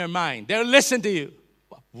that in your mind. They'll listen to you.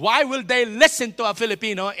 Why will they listen to a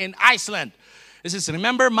Filipino in Iceland? He says,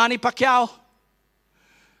 remember Manny Pacquiao?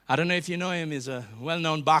 I don't know if you know him. He's a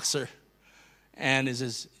well-known boxer. And he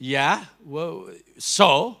says, yeah, well,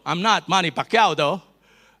 so I'm not Manny Pacquiao though.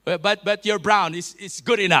 But you're brown. It's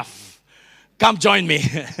good enough. Come join me.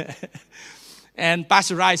 And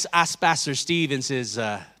Pastor Rice asked Pastor Steve and says,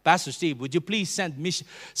 Pastor Steve, would you please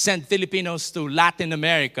send Filipinos to Latin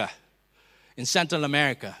America, in Central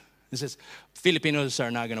America? He says, Filipinos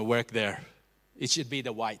are not going to work there. It should be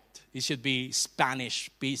the white. It should be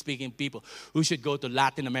Spanish-speaking people who should go to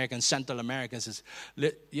Latin America and Central America and says,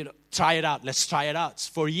 try it out. Let's try it out.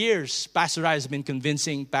 For years, Pastor Rice has been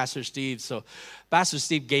convincing Pastor Steve. So Pastor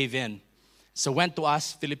Steve gave in. So went to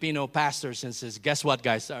us Filipino pastors and says, guess what,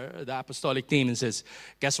 guys? The apostolic team and says,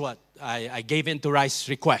 guess what? I gave in to Rice's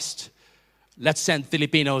request. Let's send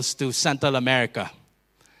Filipinos to Central America.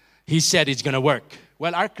 He said it's going to work.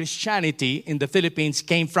 Well, our Christianity in the Philippines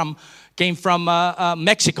came from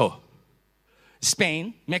Mexico,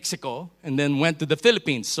 Spain, Mexico, and then went to the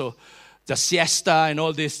Philippines. So the siesta and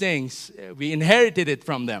all these things, we inherited it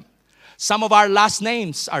from them. Some of our last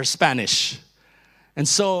names are Spanish. And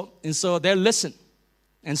so they listen.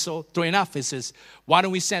 And so, true enough, he says, why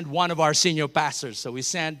don't we send one of our senior pastors? So we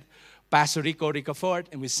sent Pastor Rico Ricafort,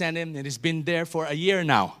 and we sent him, and he's been there for a year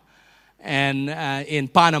now. And in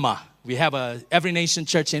Panama, we have a Every Nation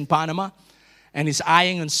church in Panama, and he's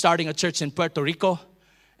eyeing on starting a church in Puerto Rico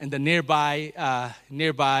and the nearby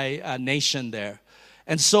nation there.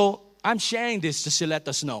 And so I'm sharing this just to let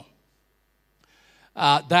us know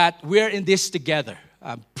that we're in this together.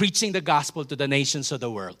 Preaching the gospel to the nations of the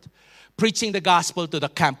world. Preaching the gospel to the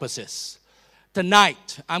campuses.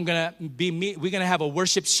 Tonight, we're going to have a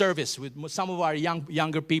worship service with some of our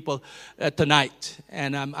younger people tonight.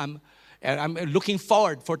 And I'm looking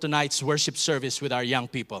forward for tonight's worship service with our young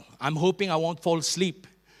people. I'm hoping I won't fall asleep.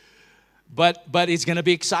 But it's going to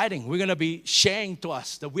be exciting. We're going to be sharing to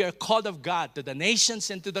us that we are called of God to the nations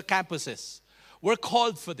and to the campuses. We're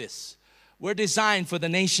called for this. We're designed for the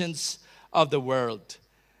nations of the world.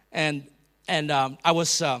 And I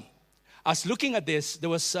was looking at this. There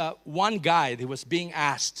was one guy who was being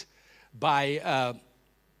asked by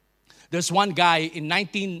there's one guy in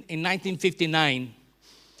 1959.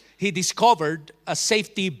 He discovered a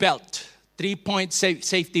safety belt, 3-point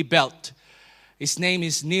safety belt. His name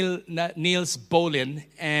is Niels Bohlin,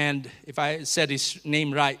 and if I said his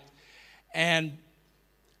name right, and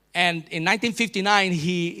in 1959,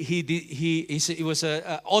 he was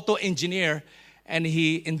an auto engineer, and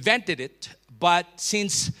he invented it. But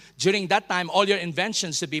since during that time, all your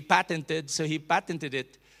inventions should be patented, so he patented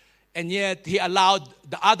it. And yet, he allowed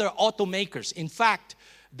the other automakers. In fact,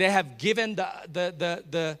 they have given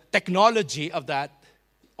the technology of that,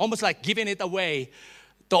 almost like giving it away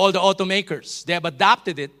to all the automakers. They have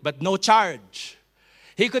adopted it, but no charge.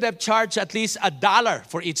 He could have charged at least $1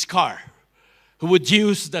 for each car who would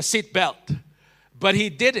use the seat belt. But he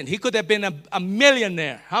didn't. He could have been a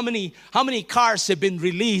millionaire. How many cars have been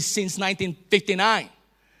released since 1959?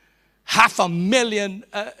 500,000,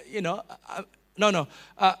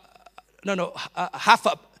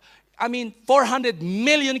 I mean, 400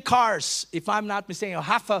 million cars, if I'm not mistaken.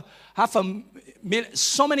 Half a million,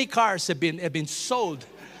 so many cars have been sold.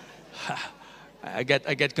 I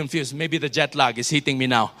get confused. Maybe the jet lag is hitting me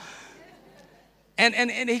now.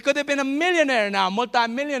 And he could have been a millionaire now,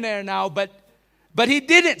 multi-millionaire now, but he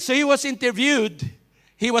didn't. So he was interviewed.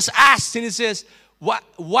 He was asked, and he says,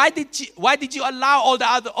 "Why did you allow all the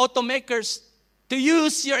other automakers to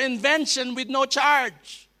use your invention with no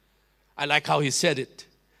charge?" I like how he said it.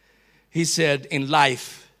 He said, "In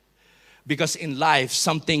life, Because in life,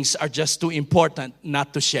 some things are just too important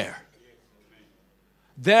not to share.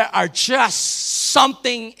 There are just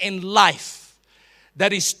something in life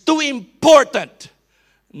that is too important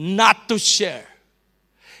not to share.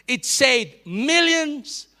 It saved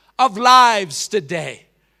millions of lives today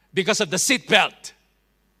because of the seatbelt.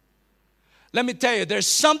 Let me tell you, there's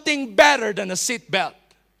something better than a seatbelt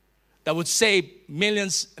that would save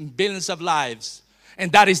millions and billions of lives.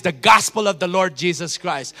 And that is the gospel of the Lord Jesus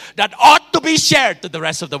Christ that ought to be shared to the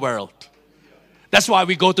rest of the world. That's why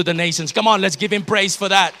we go to the nations. Come on, let's give Him praise for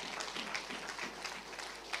that.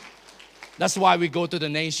 That's why we go to the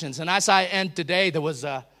nations. And as I end today, there was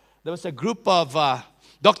a group of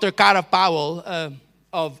Dr. Cara Powell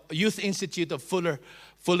of Youth Institute of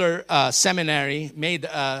Fuller Seminary made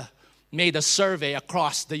a survey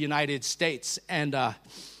across the United States and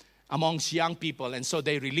amongst young people. And so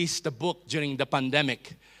they released a book during the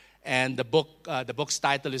pandemic. And the book's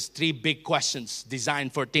title is 3 Big Questions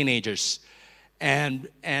Designed for Teenagers. And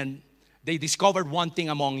they discovered one thing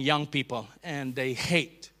among young people, and they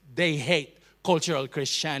hate cultural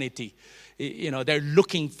Christianity. You know, they're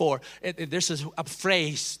looking for, there's a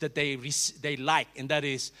phrase that they like, and that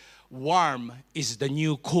is, warm is the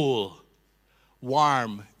new cool.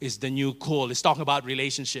 Warm is the new cool. It's talking about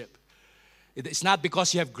relationship. It's not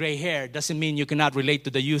because you have gray hair, doesn't mean you cannot relate to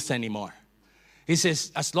the youth anymore. He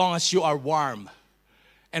says, as long as you are warm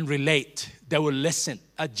and relate, they will listen.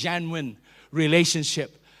 A genuine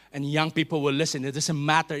relationship, and young people will listen. It doesn't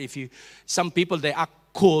matter if some people, they act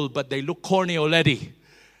cool, but they look corny already.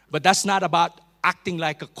 But that's not about acting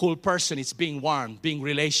like a cool person. It's being warm, being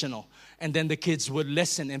relational. And then the kids would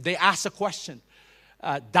listen. And they ask a question.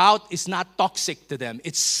 Doubt is not toxic to them.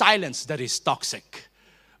 It's silence that is toxic.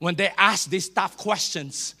 When they ask these tough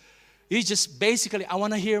questions, you just basically, I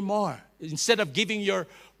want to hear more. Instead of giving your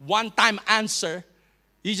one-time answer,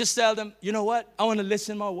 you just tell them, you know what? I want to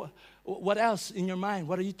listen more. What else in your mind?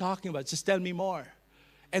 What are you talking about? Just tell me more.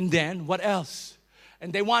 And then, what else?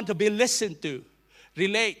 And they want to be listened to,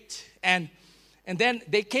 relate. And then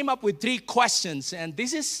they came up with 3 questions. And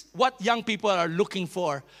this is what young people are looking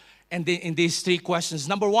for in these 3 questions.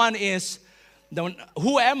 Number 1 is,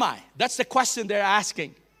 who am I? That's the question they're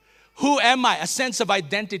asking. Who am I? A sense of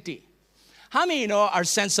identity. How many know our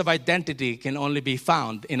sense of identity can only be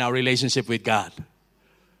found in our relationship with God?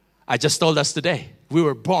 I just told us today, we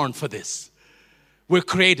were born for this. We're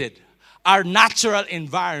created. Our natural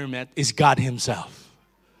environment is God Himself.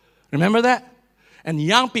 Remember that? And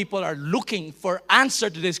young people are looking for answer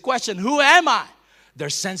to this question, who am I? Their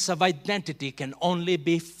sense of identity can only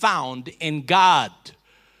be found in God.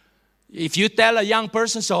 If you tell a young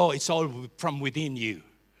person, so it's all from within you.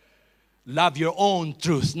 Love your own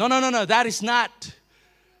truth. No. That is not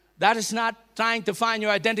trying to find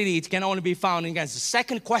your identity. It can only be found in God. The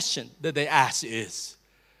second question that they ask is,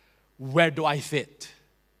 where do I fit?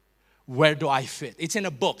 Where do I fit? It's in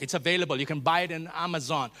a book. It's available. You can buy it on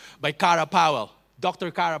Amazon by Cara Powell,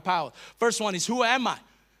 Dr. Cara Powell. First one is, who am I?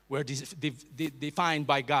 We're defined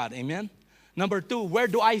by God. Amen? Number 2, where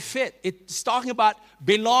do I fit? It's talking about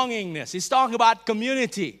belongingness. It's talking about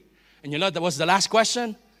community. And you know that was the last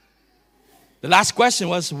question? The last question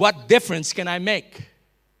was, what difference can I make?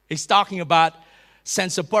 It's talking about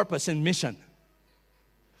sense of purpose and mission.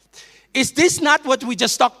 Is this not what we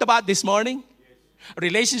just talked about this morning? A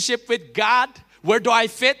relationship with God. Where do I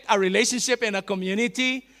fit? A relationship in a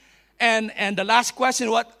community. And the last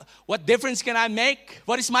question, what difference can I make?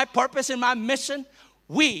 What is my purpose and my mission?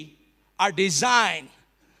 We are designed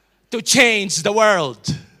to change the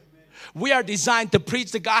world. We are designed to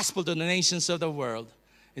preach the gospel to the nations of the world.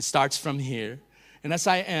 It starts from here. And as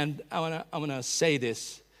I end, I want to say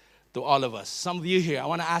this to all of us. Some of you here, I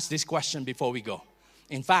want to ask this question before we go.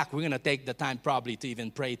 In fact, we're going to take the time probably to even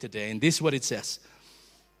pray today. And this is what it says.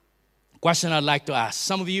 Question I'd like to ask.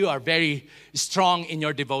 Some of you are very strong in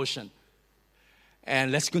your devotion.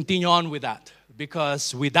 And let's continue on with that.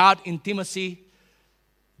 Because without intimacy,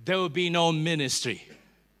 there will be no ministry.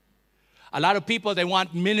 A lot of people, they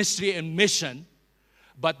want ministry and mission,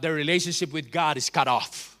 but their relationship with God is cut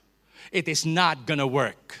off. It is not going to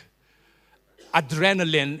work.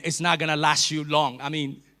 Adrenaline is not going to last you long. I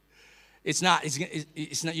mean, it's not,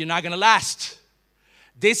 you're not going to last.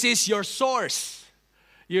 This is your source,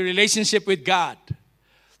 your relationship with God.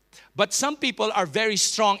 But some people are very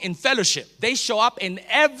strong in fellowship. They show up in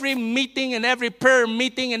every meeting, in every prayer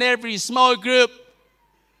meeting, in every small group.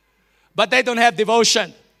 But they don't have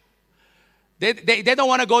devotion. They don't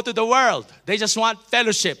want to go to the world. They just want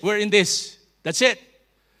fellowship. We're in this. That's it.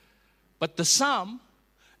 But the some,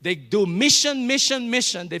 they do mission.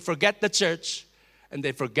 They forget the church and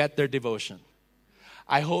they forget their devotion.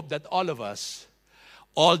 I hope that all of us,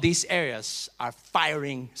 all these areas are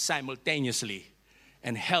firing simultaneously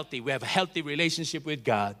and healthy. We have a healthy relationship with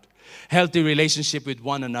God, healthy relationship with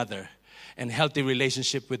one another, and healthy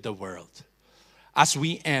relationship with the world. As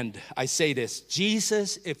we end, I say this: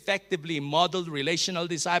 Jesus effectively modeled relational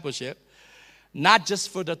discipleship, not just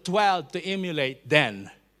for the 12 to emulate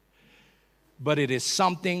then, but it is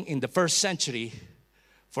something in the first century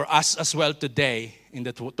for us as well today in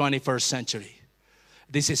the 21st century.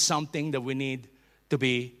 This is something that we need to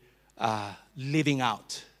be living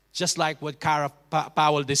out. Just like what Cara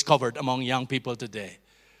Powell discovered among young people today.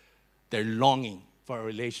 They're longing for a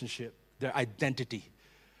relationship, their identity.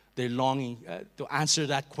 They're longing to answer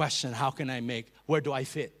that question, where do I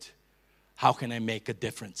fit? How can I make a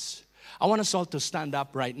difference? I want us all to stand up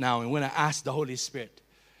right now, and we're going to ask the Holy Spirit.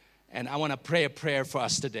 And I want to pray a prayer for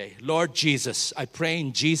us today. Lord Jesus, I pray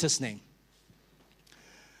in Jesus' name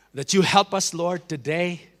that you help us, Lord,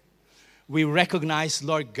 today. We recognize,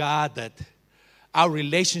 Lord God, that our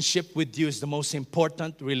relationship with you is the most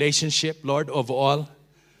important relationship, Lord, of all.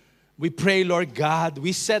 We pray, Lord God,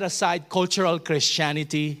 we set aside cultural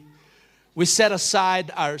Christianity. We set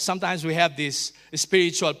aside sometimes we have this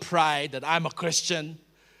spiritual pride that I'm a Christian.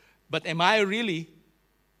 But am I really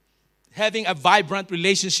having a vibrant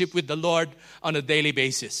relationship with the Lord on a daily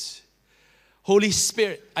basis? Holy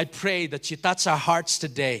Spirit, I pray that you touch our hearts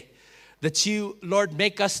today. That you, Lord,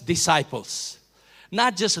 make us disciples.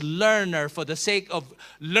 Not just learner for the sake of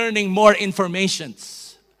learning more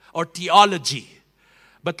informations or theology.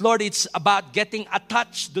 But Lord, it's about getting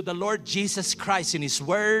attached to the Lord Jesus Christ in His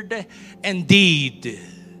word and deed.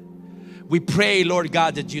 We pray, Lord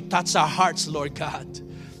God, that you touch our hearts, Lord God.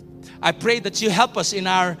 I pray that you help us in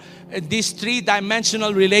these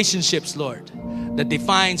three-dimensional relationships, Lord, that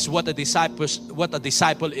defines what a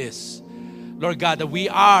disciple is. Lord God, that we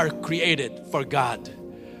are created for God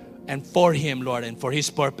and for Him, Lord, and for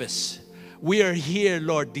His purpose. We are here,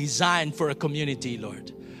 Lord, designed for a community,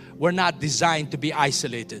 Lord. We're not designed to be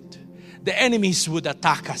isolated. The enemies would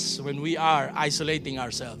attack us when we are isolating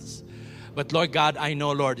ourselves. But Lord God, I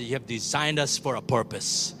know, Lord, you have designed us for a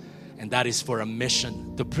purpose. And that is for a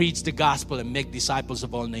mission, to preach the gospel and make disciples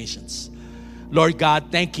of all nations. Lord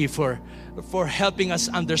God, thank you for helping us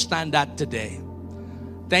understand that today.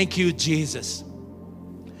 Thank you, Jesus.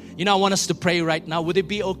 You know, I want us to pray right now. Would it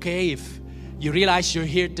be okay if you realize you're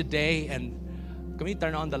here today and can we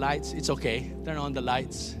turn on the lights? It's okay. Turn on the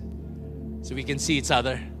lights so we can see each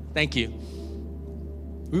other. Thank you.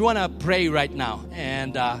 We want to pray right now,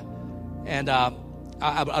 and I'd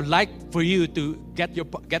like for you to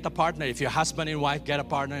get a partner. If you're husband and wife, get a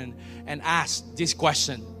partner and ask this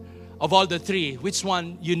question: of all the three, which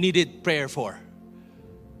one you needed prayer for?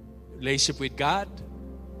 Relationship with God,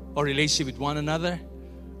 or relationship with one another,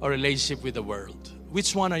 or relationship with the world?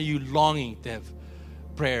 Which one are you longing to have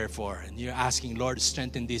prayer for? And you're asking, Lord,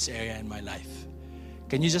 strengthen this area in my life.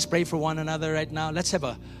 Can you just pray for one another right now? Let's have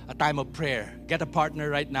a time of prayer. Get a partner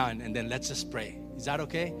right now, and then let's just pray. Is that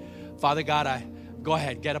okay? Father God, go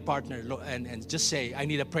ahead, get a partner and just say, I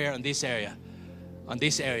need a prayer on this area, on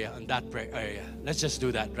that area. Let's just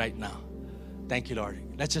do that right now. Thank you, Lord.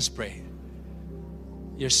 Let's just pray.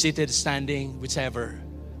 You're seated, standing, whichever.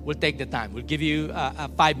 We'll take the time. We'll give you a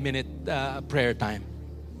 5-minute prayer time.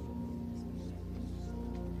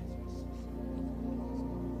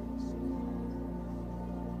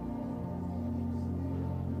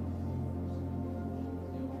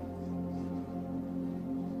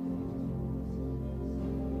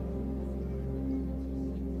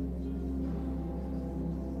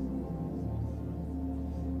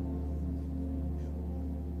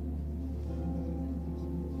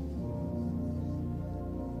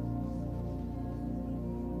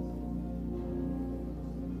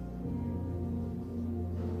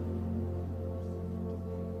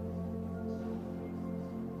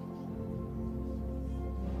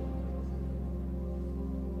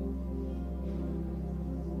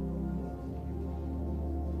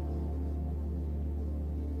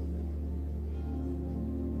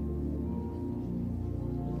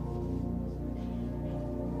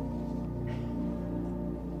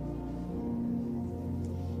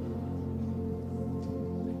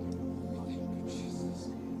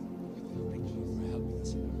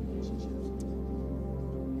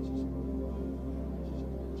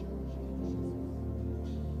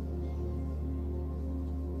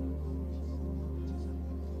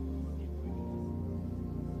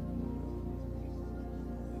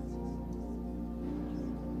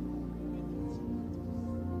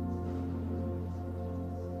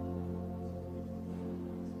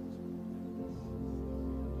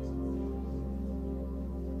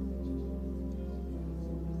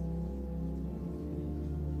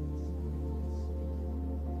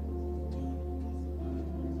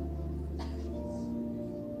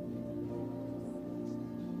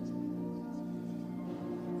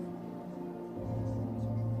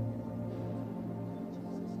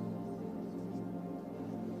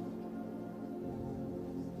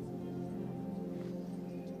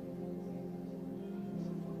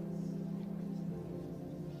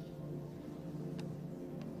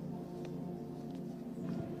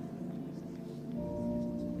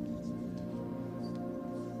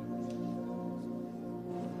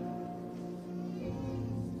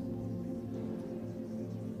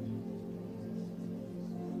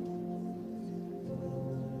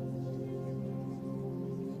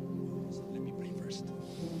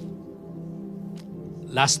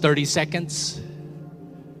 Last 30 seconds.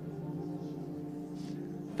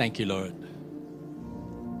 Thank you, Lord.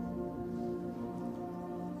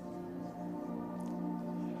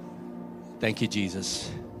 Thank you,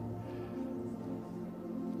 Jesus.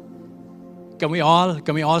 Can we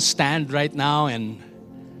all stand right now?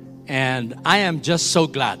 And I am just so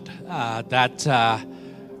glad that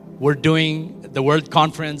we're doing the World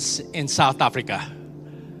Conference in South Africa.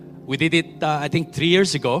 We did it, I think, 3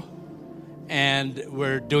 years ago, and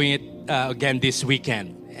we're doing it again this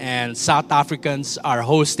weekend. And South Africans are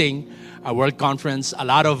hosting a World Conference. A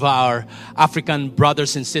lot of our African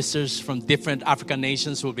brothers and sisters from different African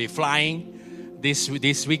nations will be flying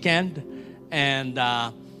this weekend, and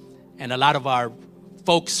a lot of our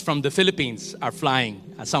folks from the Philippines are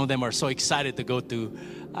flying. Some of them are so excited to go to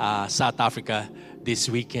South Africa this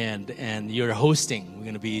weekend, and you're hosting. We're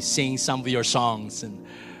going to be singing some of your songs, and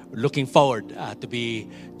looking forward to be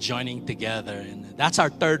joining together. And that's our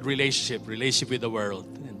third relationship with the world.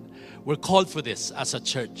 And we're called for this as a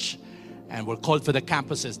church, and we're called for the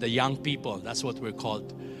campuses, the young people. That's what we're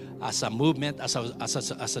called as a movement, as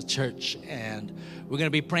a church. And we're going to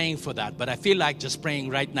be praying for that. But I feel like just praying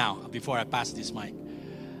right now before I pass this mic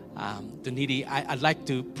to Needy. I'd like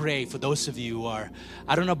to pray for those of you who are,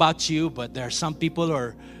 I don't know about you, but there are some people who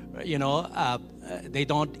are, they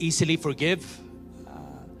don't easily forgive.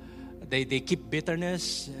 They keep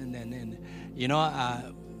bitterness, and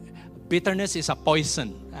bitterness is a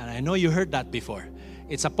poison. And I know you heard that before.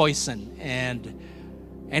 It's a poison, and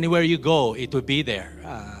anywhere you go, it will be there.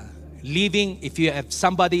 Leaving, if you have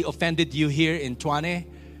somebody offended you here in Tshwane,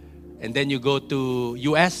 and then you go to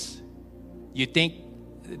US, you think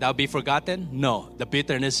that'll be forgotten? No, the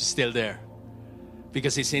bitterness is still there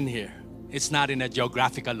because it's in here. It's not in a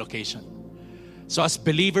geographical location. So as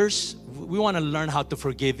believers, we want to learn how to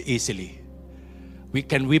forgive easily.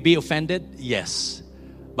 Can we be offended? Yes.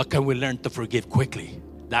 But can we learn to forgive quickly?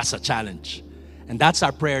 That's a challenge. And that's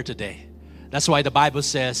our prayer today. That's why the Bible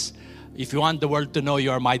says, if you want the world to know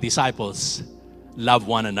you are my disciples, love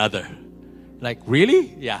one another. Like,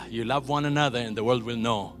 really? Yeah, you love one another and the world will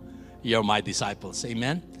know you're my disciples.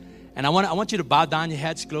 Amen? And I want you to bow down your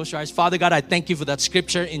heads, close your eyes. Father God, I thank you for that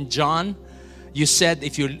scripture in John. You said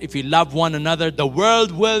if you love one another, the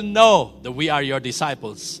world will know that we are your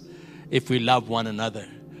disciples if we love one another.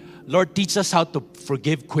 Lord, teach us how to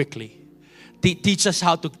forgive quickly. Teach us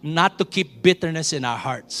how to not to keep bitterness in our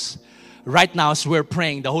hearts. Right now, as we're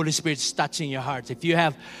praying, the Holy Spirit is touching your hearts. If you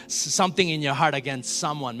have something in your heart against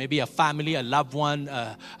someone, maybe a family, a loved one,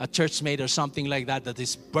 a church mate or something like that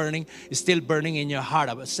is still burning in your heart,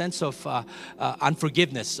 a sense of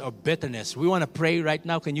unforgiveness or bitterness. We want to pray right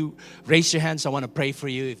now. Can you raise your hands? I want to pray for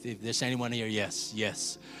you. If there's anyone here, yes,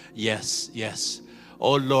 yes, yes, yes.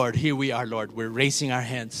 Oh, Lord, here we are, Lord. We're raising our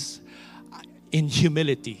hands in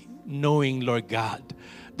humility, knowing, Lord God,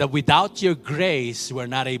 that without your grace, we're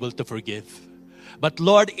not able to forgive. But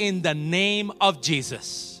Lord, in the name of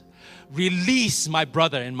Jesus, release my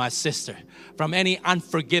brother and my sister from any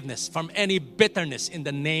unforgiveness, from any bitterness in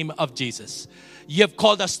the name of Jesus. You have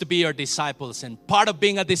called us to be your disciples, and part of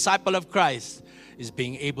being a disciple of Christ is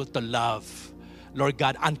being able to love, Lord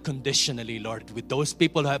God, unconditionally, Lord, with those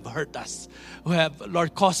people who have hurt us, who have,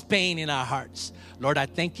 Lord, caused pain in our hearts. Lord, I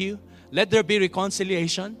thank you. Let there be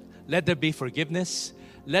reconciliation. Let there be forgiveness.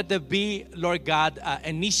 Let there be, Lord God,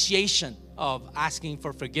 initiation of asking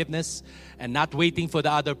for forgiveness and not waiting for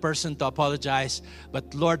the other person to apologize.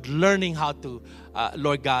 But, Lord, learning how to,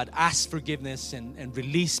 Lord God, ask forgiveness and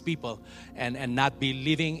release people and not be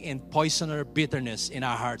living in poison or bitterness in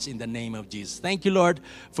our hearts in the name of Jesus. Thank you, Lord,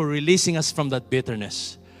 for releasing us from that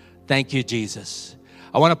bitterness. Thank you, Jesus.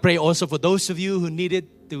 I want to pray also for those of you who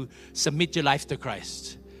needed to submit your life to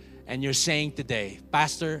Christ. And you're saying today,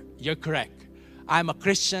 Pastor, you're correct. I'm a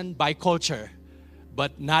Christian by culture,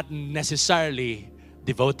 but not necessarily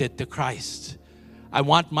devoted to Christ. I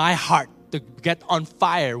want my heart to get on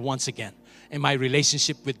fire once again in my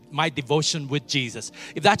relationship with my devotion with Jesus.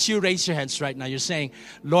 If that's you, raise your hands right now. You're saying,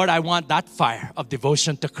 Lord, I want that fire of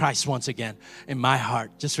devotion to Christ once again in my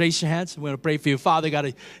heart. Just raise your hands. I'm going to pray for you. Father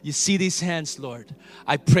God, you see these hands, Lord.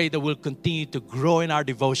 I pray that we'll continue to grow in our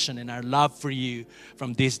devotion and our love for you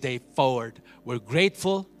from this day forward. We're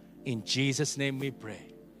grateful. In Jesus' name we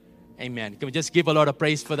pray. Amen. Can we just give a lot of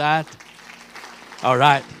praise for that? All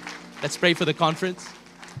right. Let's pray for the conference.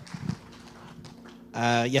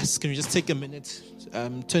 Yes, can we just take a minute?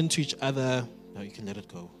 Turn to each other. No, you can let it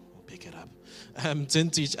go. pick it up. Turn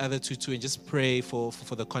to each other to and just pray for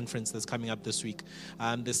the conference that's coming up this week.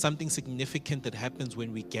 There's something significant that happens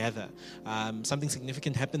when we gather. Something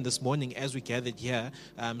significant happened this morning as we gathered here.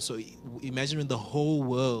 So imagine when the whole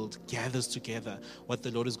world gathers together, what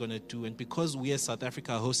the Lord is going to do. And because we as South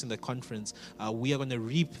Africa are hosting the conference, we are going to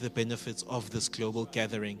reap the benefits of this global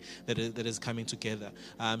gathering that is coming together.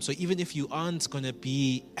 So even if you aren't going to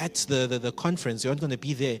be at the conference, you aren't going to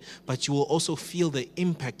be there, but you will also feel the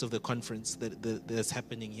impact of the conference that's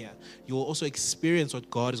happening here. You will also experience what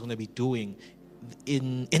God is going to be doing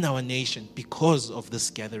in our nation because of this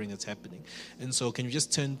gathering that's happening. And so can you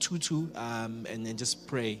just turn and just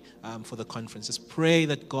pray for the conference. Just pray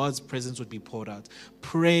that God's presence would be poured out.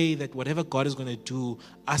 Pray that whatever God is going to do,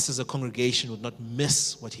 us as a congregation would not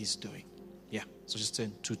miss what he's doing. Yeah, so just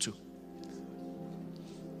turn 2.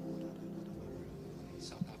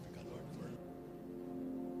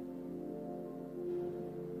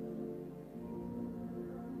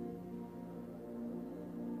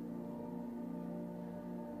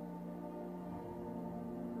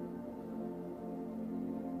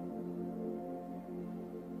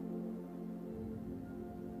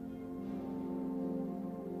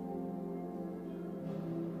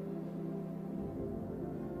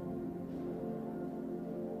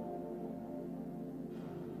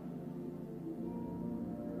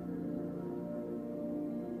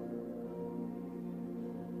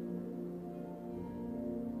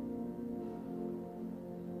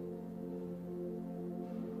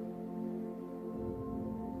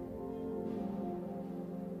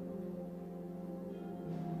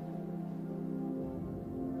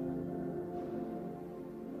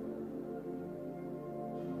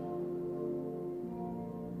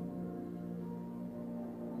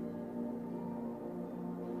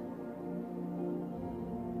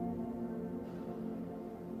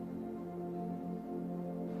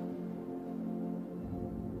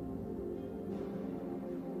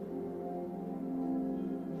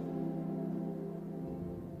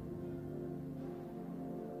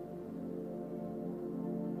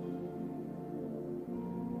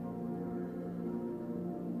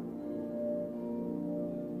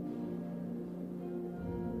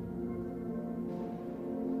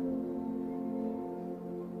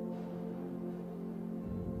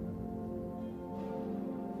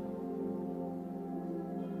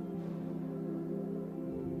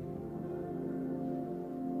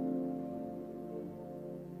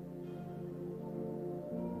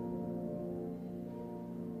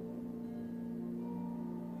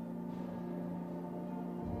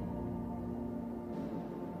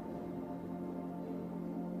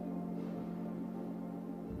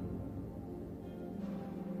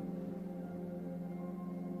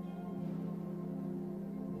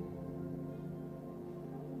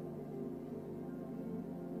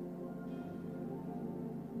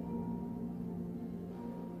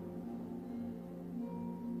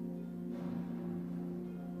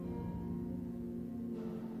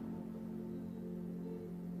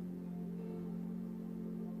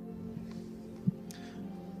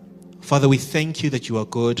 Father, we thank you that you are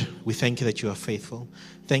good. We thank you that you are faithful.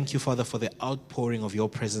 Thank you, Father, for the outpouring of your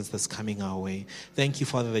presence that's coming our way. Thank you,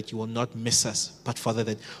 Father, that you will not miss us, but, Father,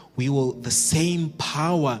 that the same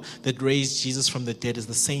power that raised Jesus from the dead is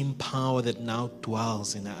the same power that now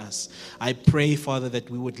dwells in us. I pray, Father, that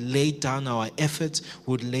we would lay down our effort,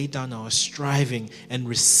 would lay down our striving, and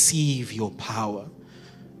receive your power.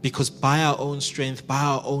 Because by our own strength, by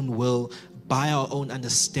our own will, by our own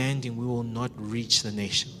understanding, we will not reach the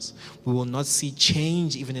nations. We will not see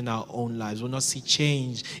change even in our own lives. We will not see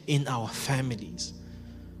change in our families.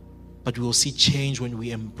 But we will see change when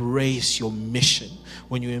we embrace your mission,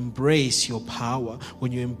 when you embrace your power,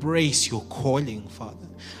 when you embrace your calling, Father.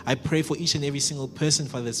 I pray for each and every single person,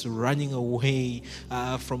 Father, that's running away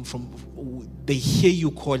from they hear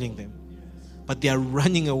you calling them, but they are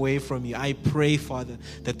running away from you. I pray, Father,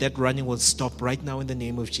 that running will stop right now in the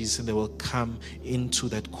name of Jesus, and they will come into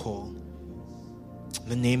that call. In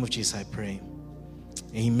the name of Jesus, I pray.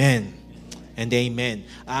 Amen and amen.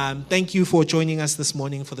 Thank you for joining us this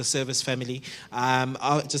morning for the service, family.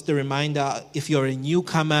 Just a reminder, if you're a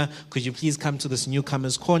newcomer, could you please come to this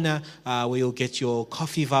newcomers corner where you'll get your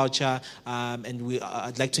coffee voucher, and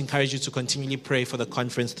I'd like to encourage you to continually pray for the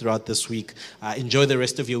conference throughout this week. Enjoy the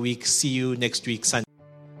rest of your week. See you next week, Sunday.